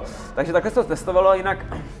to. Takže takhle se to testovalo, jinak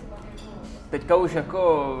teďka už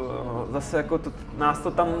jako zase jako nás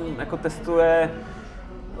to tam jako testuje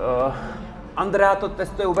Andrea to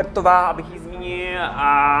testuje Ubertová, abych ji zmínil,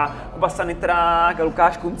 a Kuba Sanitrák a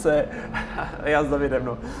Lukáš Kunce a já s Davidem,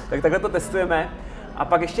 no. Tak takhle to testujeme. A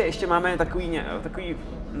pak ještě máme takový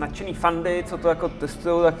nadšený fandy, co to jako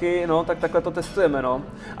testujou taky, no, tak takhle to testujeme, no.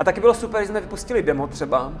 A taky bylo super, že jsme vypustili demo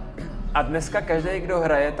třeba. A dneska každý, kdo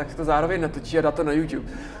hraje, tak si to zároveň natočí a dá to na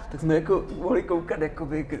YouTube. Tak jsme jako mohli koukat, jako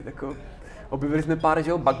objevili jsme pár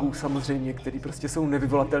bugů samozřejmě, který prostě jsou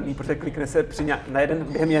nevyvolatelný, protože klikne se na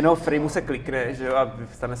během jednoho frameu se klikne, že jo, a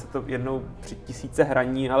stane se to jednou při 1000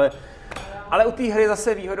 hraní, ale u té hry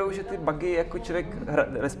zase výhodou, že ty bugy jako člověk,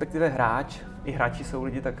 respektive hráč, i hráči jsou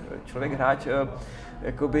lidi, tak člověk-hráč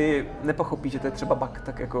jakoby nepochopí, že to je třeba bug,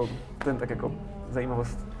 tak jako ten tak jako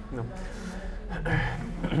zajímavost. No.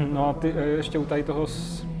 No a ty ještě u tady toho,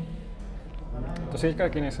 to si teďka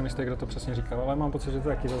taky nejsem jistý, kdo to přesně říkal, ale mám pocit, že to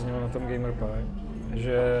taky zaznělo na tom Gamer Pie,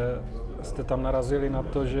 že jste tam narazili na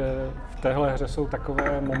to, že v téhle hře jsou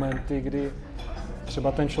takové momenty, kdy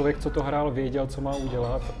třeba ten člověk, co to hrál, věděl, co má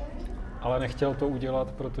udělat, ale nechtěl to udělat,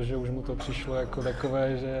 protože už mu to přišlo jako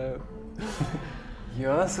takové, že...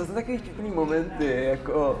 Jo, jsou to takové vtipný momenty,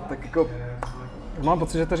 jako, tak jako... Mám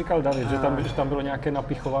pocit, že to říkal David, že tam bylo nějaké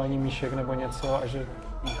napichování míšek nebo něco a že...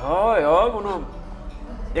 Jo, ono...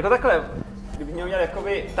 Jako takhle, kdyby měl udělat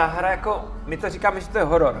jakoby, ta hra jako, my to říkáme, že to je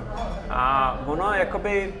horor. A ono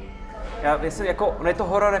jakoby, já myslím, jako, ono je to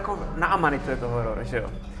horor jako na Amanitu je to horor, že jo.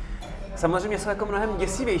 Samozřejmě jsou jako mnohem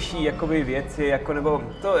děsivější jakoby věci, jako, nebo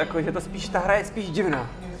to, jako, že to spíš, ta hra je spíš divná.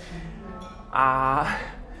 A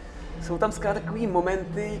jsou tam zkrátka takový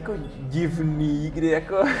momenty jako divný, kdy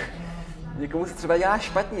jako někomu se třeba dělá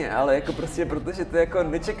špatně, ale jako prostě protože to jako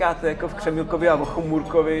nečekáte jako v Křemílkovi a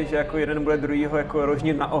Vochomůrkovi, že jako jeden bude druhýho jako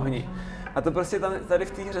rožnit na ohni. A to prostě tady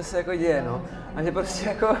v té hře se jako děje, no. A že prostě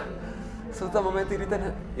jako jsou tam momenty, kdy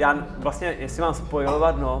já vlastně, jestli mám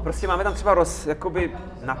spoilovat, no, prostě máme tam třeba jakoby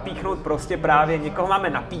napíchnout prostě právě, někoho máme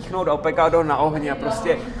napíchnout a opékat ho na ohni a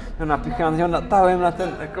prostě ho napícháme, ho natahujeme na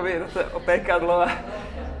ten, jakoby, na to opékadlo a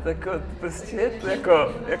tak prostě je to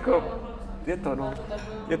jako je to, no.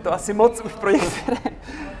 Je to asi moc už pro některé.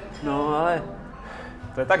 No, ale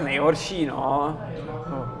to je tak nejhorší, no.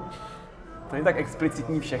 To je tak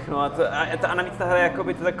explicitní všechno a navíc ta hra je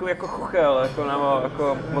jakoby to takový jako Chuchel,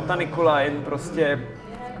 jako Botanicula, jen prostě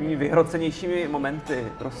takovými vyhrocenějšími momenty,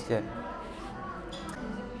 prostě.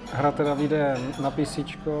 Hra teda vyjde na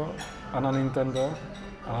PCčko a na Nintendo.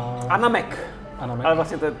 A na Mac. A na Mac. Ale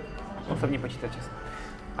vlastně to je osobní počítač.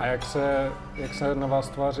 A jak se na vás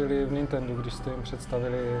tvářili v Nintendu, když jste jim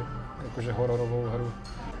představili jakože hororovou hru?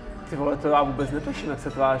 Ty vole, to já vůbec netuším, jak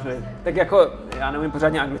se tvářili. Tak jako, já neumím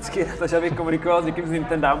pořádně anglicky, takže abych komunikoval s někým z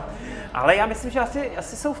Nintendem. Ale já myslím, že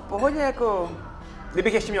asi jsou v pohodě, jako...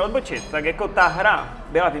 Kdybych ještě měl odbočit, tak jako ta hra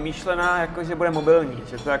byla vymýšlená, jako že bude mobilní.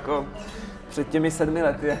 Že to jako před těmi 7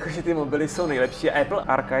 lety, jako že ty mobily jsou nejlepší. Apple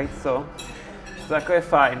Arcade, co? Že to jako je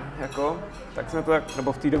fajn, jako... Tak jsme to,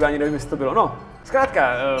 nebo v té době ani nevím, jestli to bylo. No,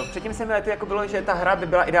 zkrátka, před těmi 7 lety jako bylo, že ta hra by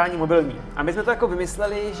byla ideální mobilní. A my jsme to jako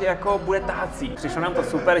vymysleli, že jako bude tahací. Přišlo nám to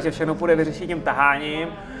super, že všechno bude vyřešit tím taháním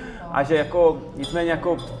a že jako nicméně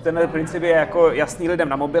jako tenhle princip je jako jasný lidem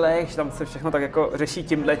na mobilech, že tam se všechno tak jako řeší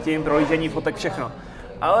tímhletím, prolížení fotek, všechno.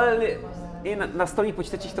 Ale i na stolních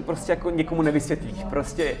počítačích to prostě jako někomu nevysvětlíš.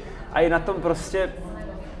 Prostě a i na tom prostě,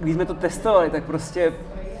 když jsme to testovali, tak prostě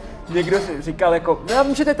někdo říkal jako, no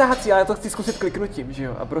můžete tahací, ale já to chci zkusit kliknutím, že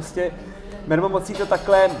jo. A prostě mermomocí to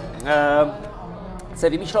takhle se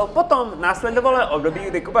vymýšlelo. Potom následovalo období,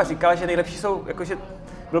 kdy Kuba říkal, že nejlepší jsou, jakože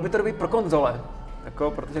bylo by to dobrý pro konzole,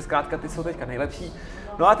 jako, protože zkrátka ty jsou teďka nejlepší.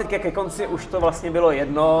 No a teďka ke konci už to vlastně bylo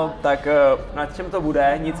jedno, tak na čem to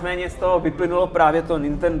bude. Nicméně z toho vyplynulo právě to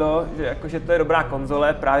Nintendo, že jakože to je dobrá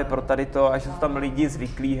konzole právě pro tady to a že jsou tam lidi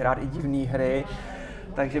zvyklí hrát i divné hry,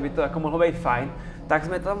 takže by to jako mohlo být fajn. Tak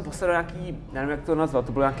jsme tam poslali nějaký, já nevím jak to nazvat,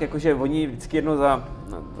 to bylo nějaké jako, že oni vždycky jedno za,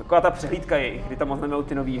 taková ta přehlídka jejich, kdy tam oznámili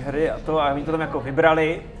ty nové hry a to a oni to tam jako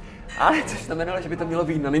vybrali. Ale což znamenalo, že by to mělo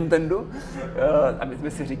vyjít na Nintendo. A my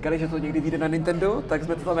jsme si říkali, že to někdy vyjde na Nintendo, tak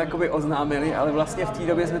jsme to tam jakoby oznámili, ale vlastně v té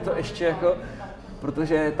době jsme to ještě jako,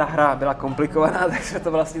 protože ta hra byla komplikovaná, tak jsme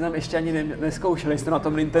to vlastně tam ještě ani neskoušeli, jestli to na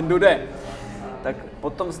tom Nintendo jde. Tak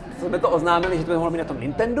potom jsme to oznámili, že to mohlo být na tom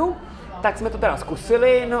Nintendo, tak jsme to teda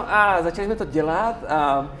zkusili, no a začali jsme to dělat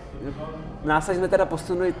a následně jsme teda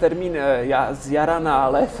posunuli termín z jara na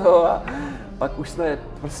léto a pak už jsme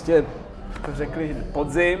prostě to řekli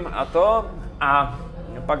podzim a to a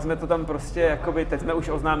pak jsme to tam prostě jakoby, teď jsme už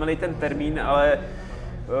oznámili ten termín, ale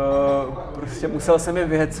prostě musel jsem je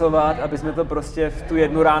vyhecovat, aby jsme to prostě v tu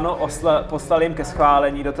 1 ráno poslali jim ke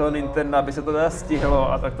schválení do toho Nintendo, aby se to teda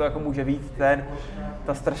stihlo a tak to jako může být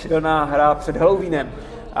ta strašidelná hra před Halloweenem.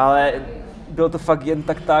 Ale bylo to fakt jen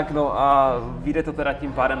tak, no a vyjde to teda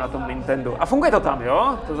tím pádem na tom Nintendo. A funguje to tam,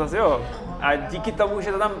 jo? To zase jo. A díky tomu,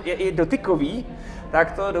 že to tam je i dotykový,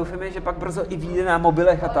 tak to doufáme, že pak brzo i vyjde na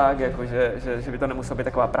mobilech a tak, jako, že by to nemusela být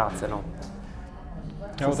taková práce, no.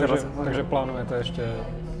 Jo, takže plánujete ještě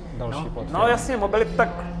další platformy? No jasně,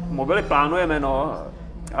 mobily plánujeme, no.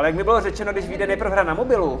 Ale jak mi bylo řečeno, když vyjde nejprve hra na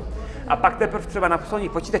mobilu, a pak teprve třeba na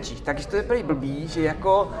stolních počítačích, takže to je prý blbý, že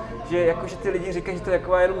ty lidi říkají, že to je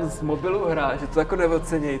jako jenom z mobilu hra, že to jako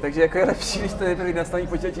neocenějí, takže jako je lepší, když to je prý na stolních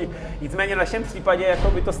počítačích. Nicméně v našem případě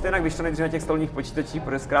jako by to stejně vyšlo nejdřív na těch stolních počítačích,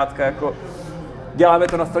 protože zkrátka jako děláme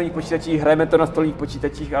to na stolních počítačích, hrajeme to na stolních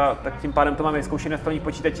počítačích a tak tím pádem to máme vyzkoušené na stolních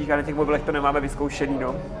počítačích a na těch mobilech to nemáme vyzkoušený,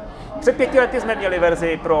 no. Před 5 lety jsme měli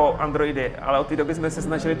verzi pro Androidy, ale od té doby jsme se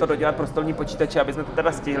snažili to dodělat pro stolní počítače, aby jsme to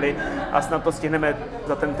teda stihli a snad to stihneme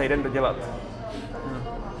za ten týden dodělat.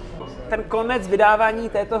 Ten konec vydávání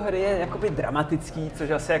této hry je jakoby dramatický, což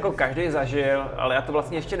asi jako každý zažil, ale já to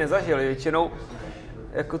vlastně ještě nezažil. Většinou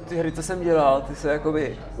jako ty hry, co jsem dělal, ty se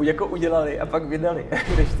jakoby jako udělali a pak vydali.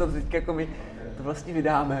 Když to teď jako my to vlastně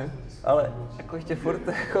vydáme, ale jako ještě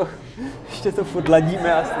to furt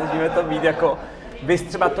ladíme a snažíme to mít jako vys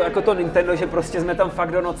třeba to, jako to Nintendo, že prostě jsme tam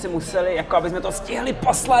fakt do noci museli, jako aby jsme to stihli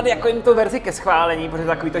poslat jako jim tu verzi ke schválení, protože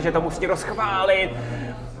takový to, že to musí rozchválit.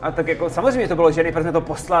 A tak jako samozřejmě to bylo, že nejprve jsme to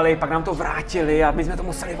poslali, pak nám to vrátili a my jsme to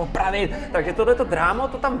museli opravit, takže tohleto drámo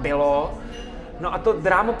to tam bylo. No a to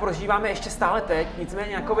drámo prožíváme ještě stále teď,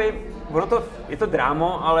 nicméně jakoby, ono to, je to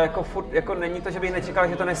drámo, ale jako furt, jako není to, že bych nečekal,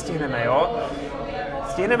 že to nestihneme, jo.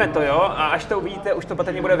 Stihneme to, jo, a až to uvidíte, už to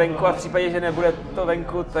patrně bude venku a v případě, že nebude to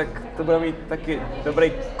venku, tak to bude mít taky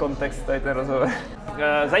dobrý kontext, tady ten rozhovor.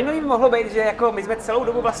 Zajímavý by mohlo být, že jako my jsme celou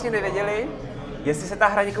dobu vlastně nevěděli, jestli se ta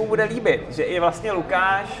hra někomu bude líbit, že i vlastně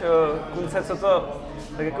Lukáš Kunce, co to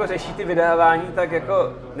tak jako řeší ty vydávání, tak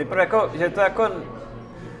jako nejprve jako, že to jako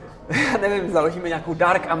já nevím, založíme nějakou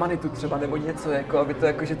dark Amanitu třeba nebo něco, jako, aby to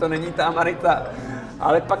jako, že to není ta Amanita.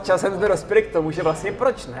 Ale pak časem jsme dospěli k tomu, že vlastně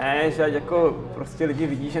proč ne, že jako prostě lidi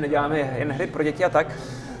vidí, že neděláme jen hry pro děti a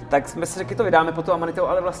tak jsme si řekli, to vydáme po tu Amanitou,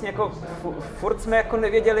 ale vlastně jako furt jsme jako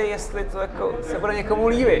nevěděli, jestli to jako se bude někomu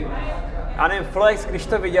líbit. Já nevím, Floex, když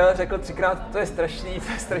to viděl, řekl 3krát, to je strašný,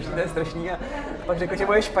 to je strašný, to je strašný a pak řekl, že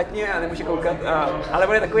bude špatně a nemůže koukat, ale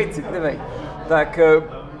bude takový citlivý. Tak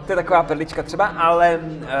to je taková perlička třeba, ale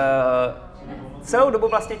celou dobu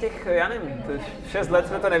vlastně těch, já nevím, 6 let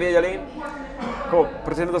jsme to nevěděli, jako,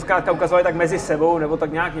 protože jsme to zkrátka ukazovali tak mezi sebou, nebo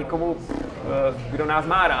tak nějak někomu, kdo nás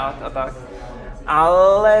má rád a tak.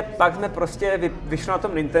 Ale pak jsme prostě vyšlo na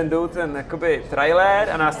tom Nintendo ten jakoby trailer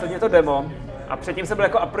a následně to demo. A předtím jsem byl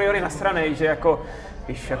jako a priori nasranej, že jako,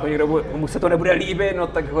 když jako někdo mu se to nebude líbit, no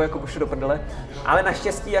tak ho jako pošlu do prdele. Ale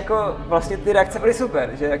naštěstí jako vlastně ty reakce byly super,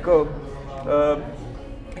 že jako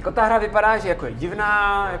ta hra vypadá, že jako je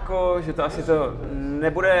divná, jako, že to asi to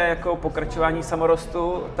nebude jako pokračování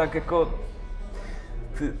samorostu, tak jako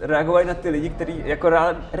reagovali na ty lidi, kteří jako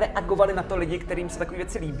reagovali na to lidi, kterým se takové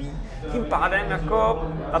věci líbí. Tím pádem jako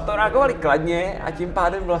na to reagovali kladně a tím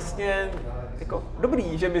pádem vlastně jako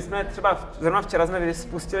dobrý, že my jsme třeba zrovna včera jsme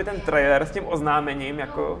spustili ten trailer s tím oznámením,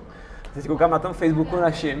 jako teď koukám na tom Facebooku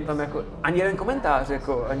našim, tam jako ani jeden komentář,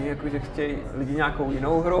 jako ani jako, že chtějí lidi nějakou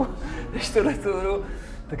jinou hru, než tuhletu hru,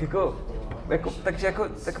 tak jako takže jako,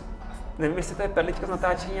 tak nevím, jestli to je perlička z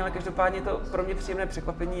natáčení, ale každopádně je to pro mě příjemné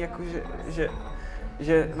překvapení, jako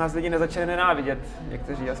že nás lidi nezačali nenávidět,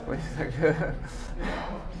 někteří aspoň, takže.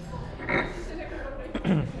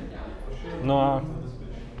 No a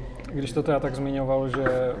když to teda tak zmiňoval,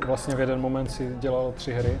 že vlastně v jeden moment si dělal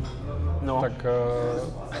 3 hry, no. Tak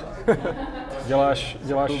děláš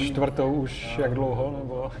 4. už jak dlouho,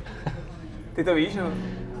 nebo? Ty to víš, no?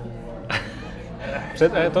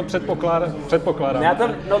 To předpokládám. Já to,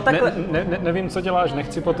 no takhle. Nevím, co děláš,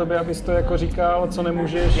 nechci po tobě, abys to jako říkal, co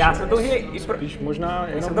nemůžeš. Já jsem to už možná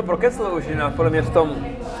jenom. Jsem to prokecl už, podle mě v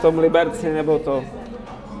tom Liberci, nebo to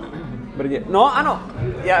Brdě. No ano,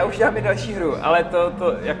 já už dělám i další hru, ale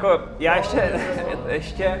to jako, já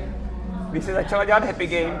ještě, když jsem začala dělat Happy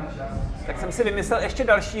Game, tak jsem si vymyslel ještě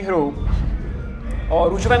další hru o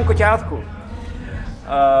růžovém koťátku.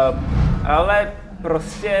 Ale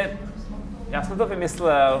prostě já jsem to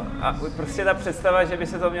vymyslel a prostě ta představa, že by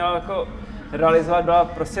se to mělo jako realizovat, byla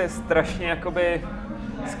prostě strašně jakoby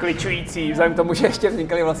skličující, vzhledem k tomu, že ještě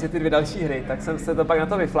vznikaly vlastně ty 2 další hry, tak jsem se to pak na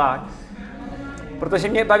to vyflák. Protože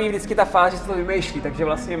mě baví vždycky ta fáze, že se to vymýšlí, takže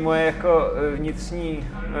vlastně moje jako vnitřní,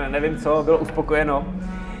 nevím co, bylo uspokojeno.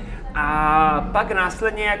 A pak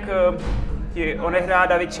následně, jak ti onehdá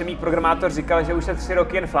David Šemík, programátor, říkal, že už se 3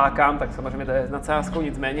 roky jen flákám, tak samozřejmě to je s nadsázkou,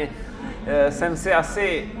 nicméně jsem si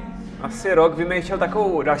asi rok vymýšlel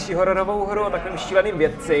takovou další hororovou hru o takovém šíleným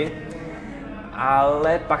vědci,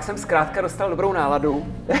 ale pak jsem zkrátka dostal dobrou náladu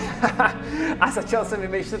a začal jsem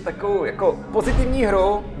vymýšlet takovou jako pozitivní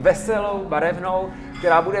hru, veselou, barevnou,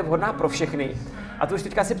 která bude vhodná pro všechny. A to už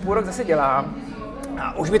teďka asi půl rok zase dělám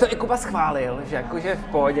a už mi to i Kuba schválil, že jakože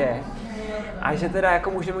v pohodě a že teda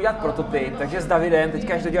jako můžeme udělat prototyp, takže s Davidem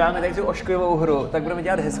teďka, až doděláme tady tu ošklivou hru, tak budeme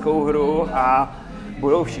dělat hezkou hru a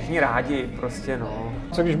budou všichni rádi, prostě no.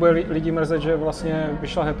 Co když bude lidi mrzet, že vlastně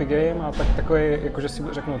vyšla Happy Game a tak takový, jakože si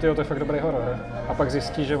řeknou, tyjo, to je fakt dobrý horor. A pak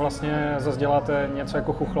zjistí, že vlastně zase děláte něco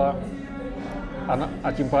jako Chuchla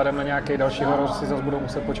a tím pádem na nějaký další horor si zase budou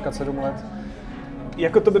muset počkat 7 let.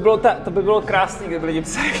 jako to by bylo krásný, kdyby lidi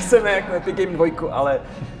psali, chceme jako Happy Game 2, ale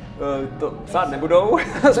to psát nebudou,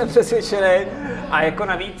 jsem přesvědčený. A jako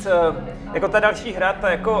navíc, jako ta další hra, ta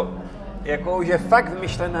jako už je fakt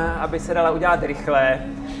vymyšlená, aby se dala udělat rychle.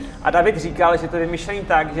 A David říkal, že to je vymyšlený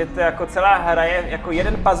tak, že to jako celá hra je jako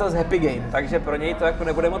jeden puzzle z Happy Game, takže pro něj to jako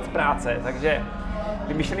nebude moc práce, takže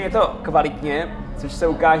vymyšlený je to kvalitně, což se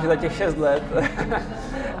ukáže za těch 6 let.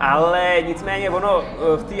 Ale nicméně ono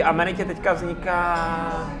v té Amanitě teďka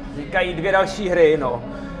vznikají 2 další hry, no.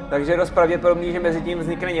 Takže je dost pravděpodobný, že mezi tím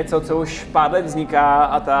vznikne něco, co už pár let vzniká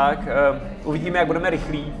a tak. Uvidíme, jak budeme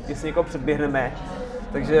rychlí, jestli někoho předběhneme.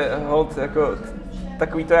 Takže hold, jako,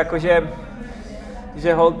 takový to jako,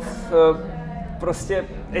 že hold prostě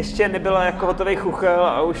ještě nebyla jako hotový Chuchel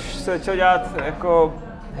a už se začal dělat jako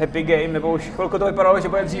Happy Game, nebo už chvilku to vypadalo, že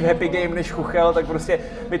bude dřív Happy Game než Chuchel, tak prostě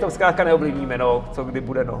my to zkrátka neovlivníme, no, co kdy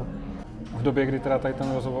bude, no. V době, kdy teda tady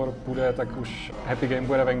ten rozhovor půjde, tak už Happy Game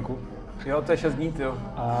bude venku. Jo, to je 6 dní, jo.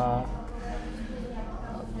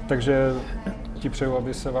 Takže ti přeju,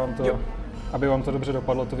 aby vám to dobře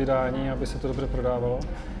dopadlo, to vydání, aby se to dobře prodávalo.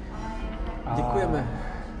 Děkujeme.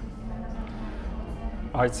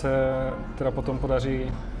 Ať se teda potom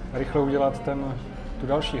podaří rychle udělat tu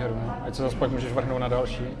další hru, ne? Ať se zase pak můžeš vrhnout na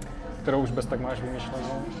další, kterou už bez tak máš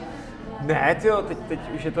vymyšlenou. Ne, tyjo, teď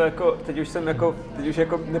už je to jako, teď už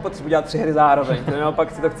jako nepotřebuji dělat 3 hry zároveň, to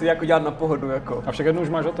naopak si to chci jako dělat na pohodu, jako. A však jednu už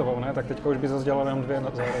máš hotovou, ne? Tak teďka už by zase dělal jenom 2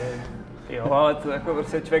 zároveň. Jo, ale to jako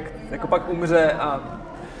prostě člověk jako pak umře a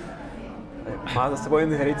má za sebou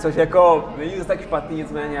jen hry, což jako není zase tak špatný,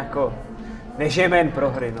 nicméně jako nežijeme jen pro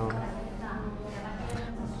hry, no.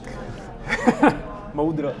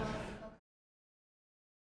 Moudro.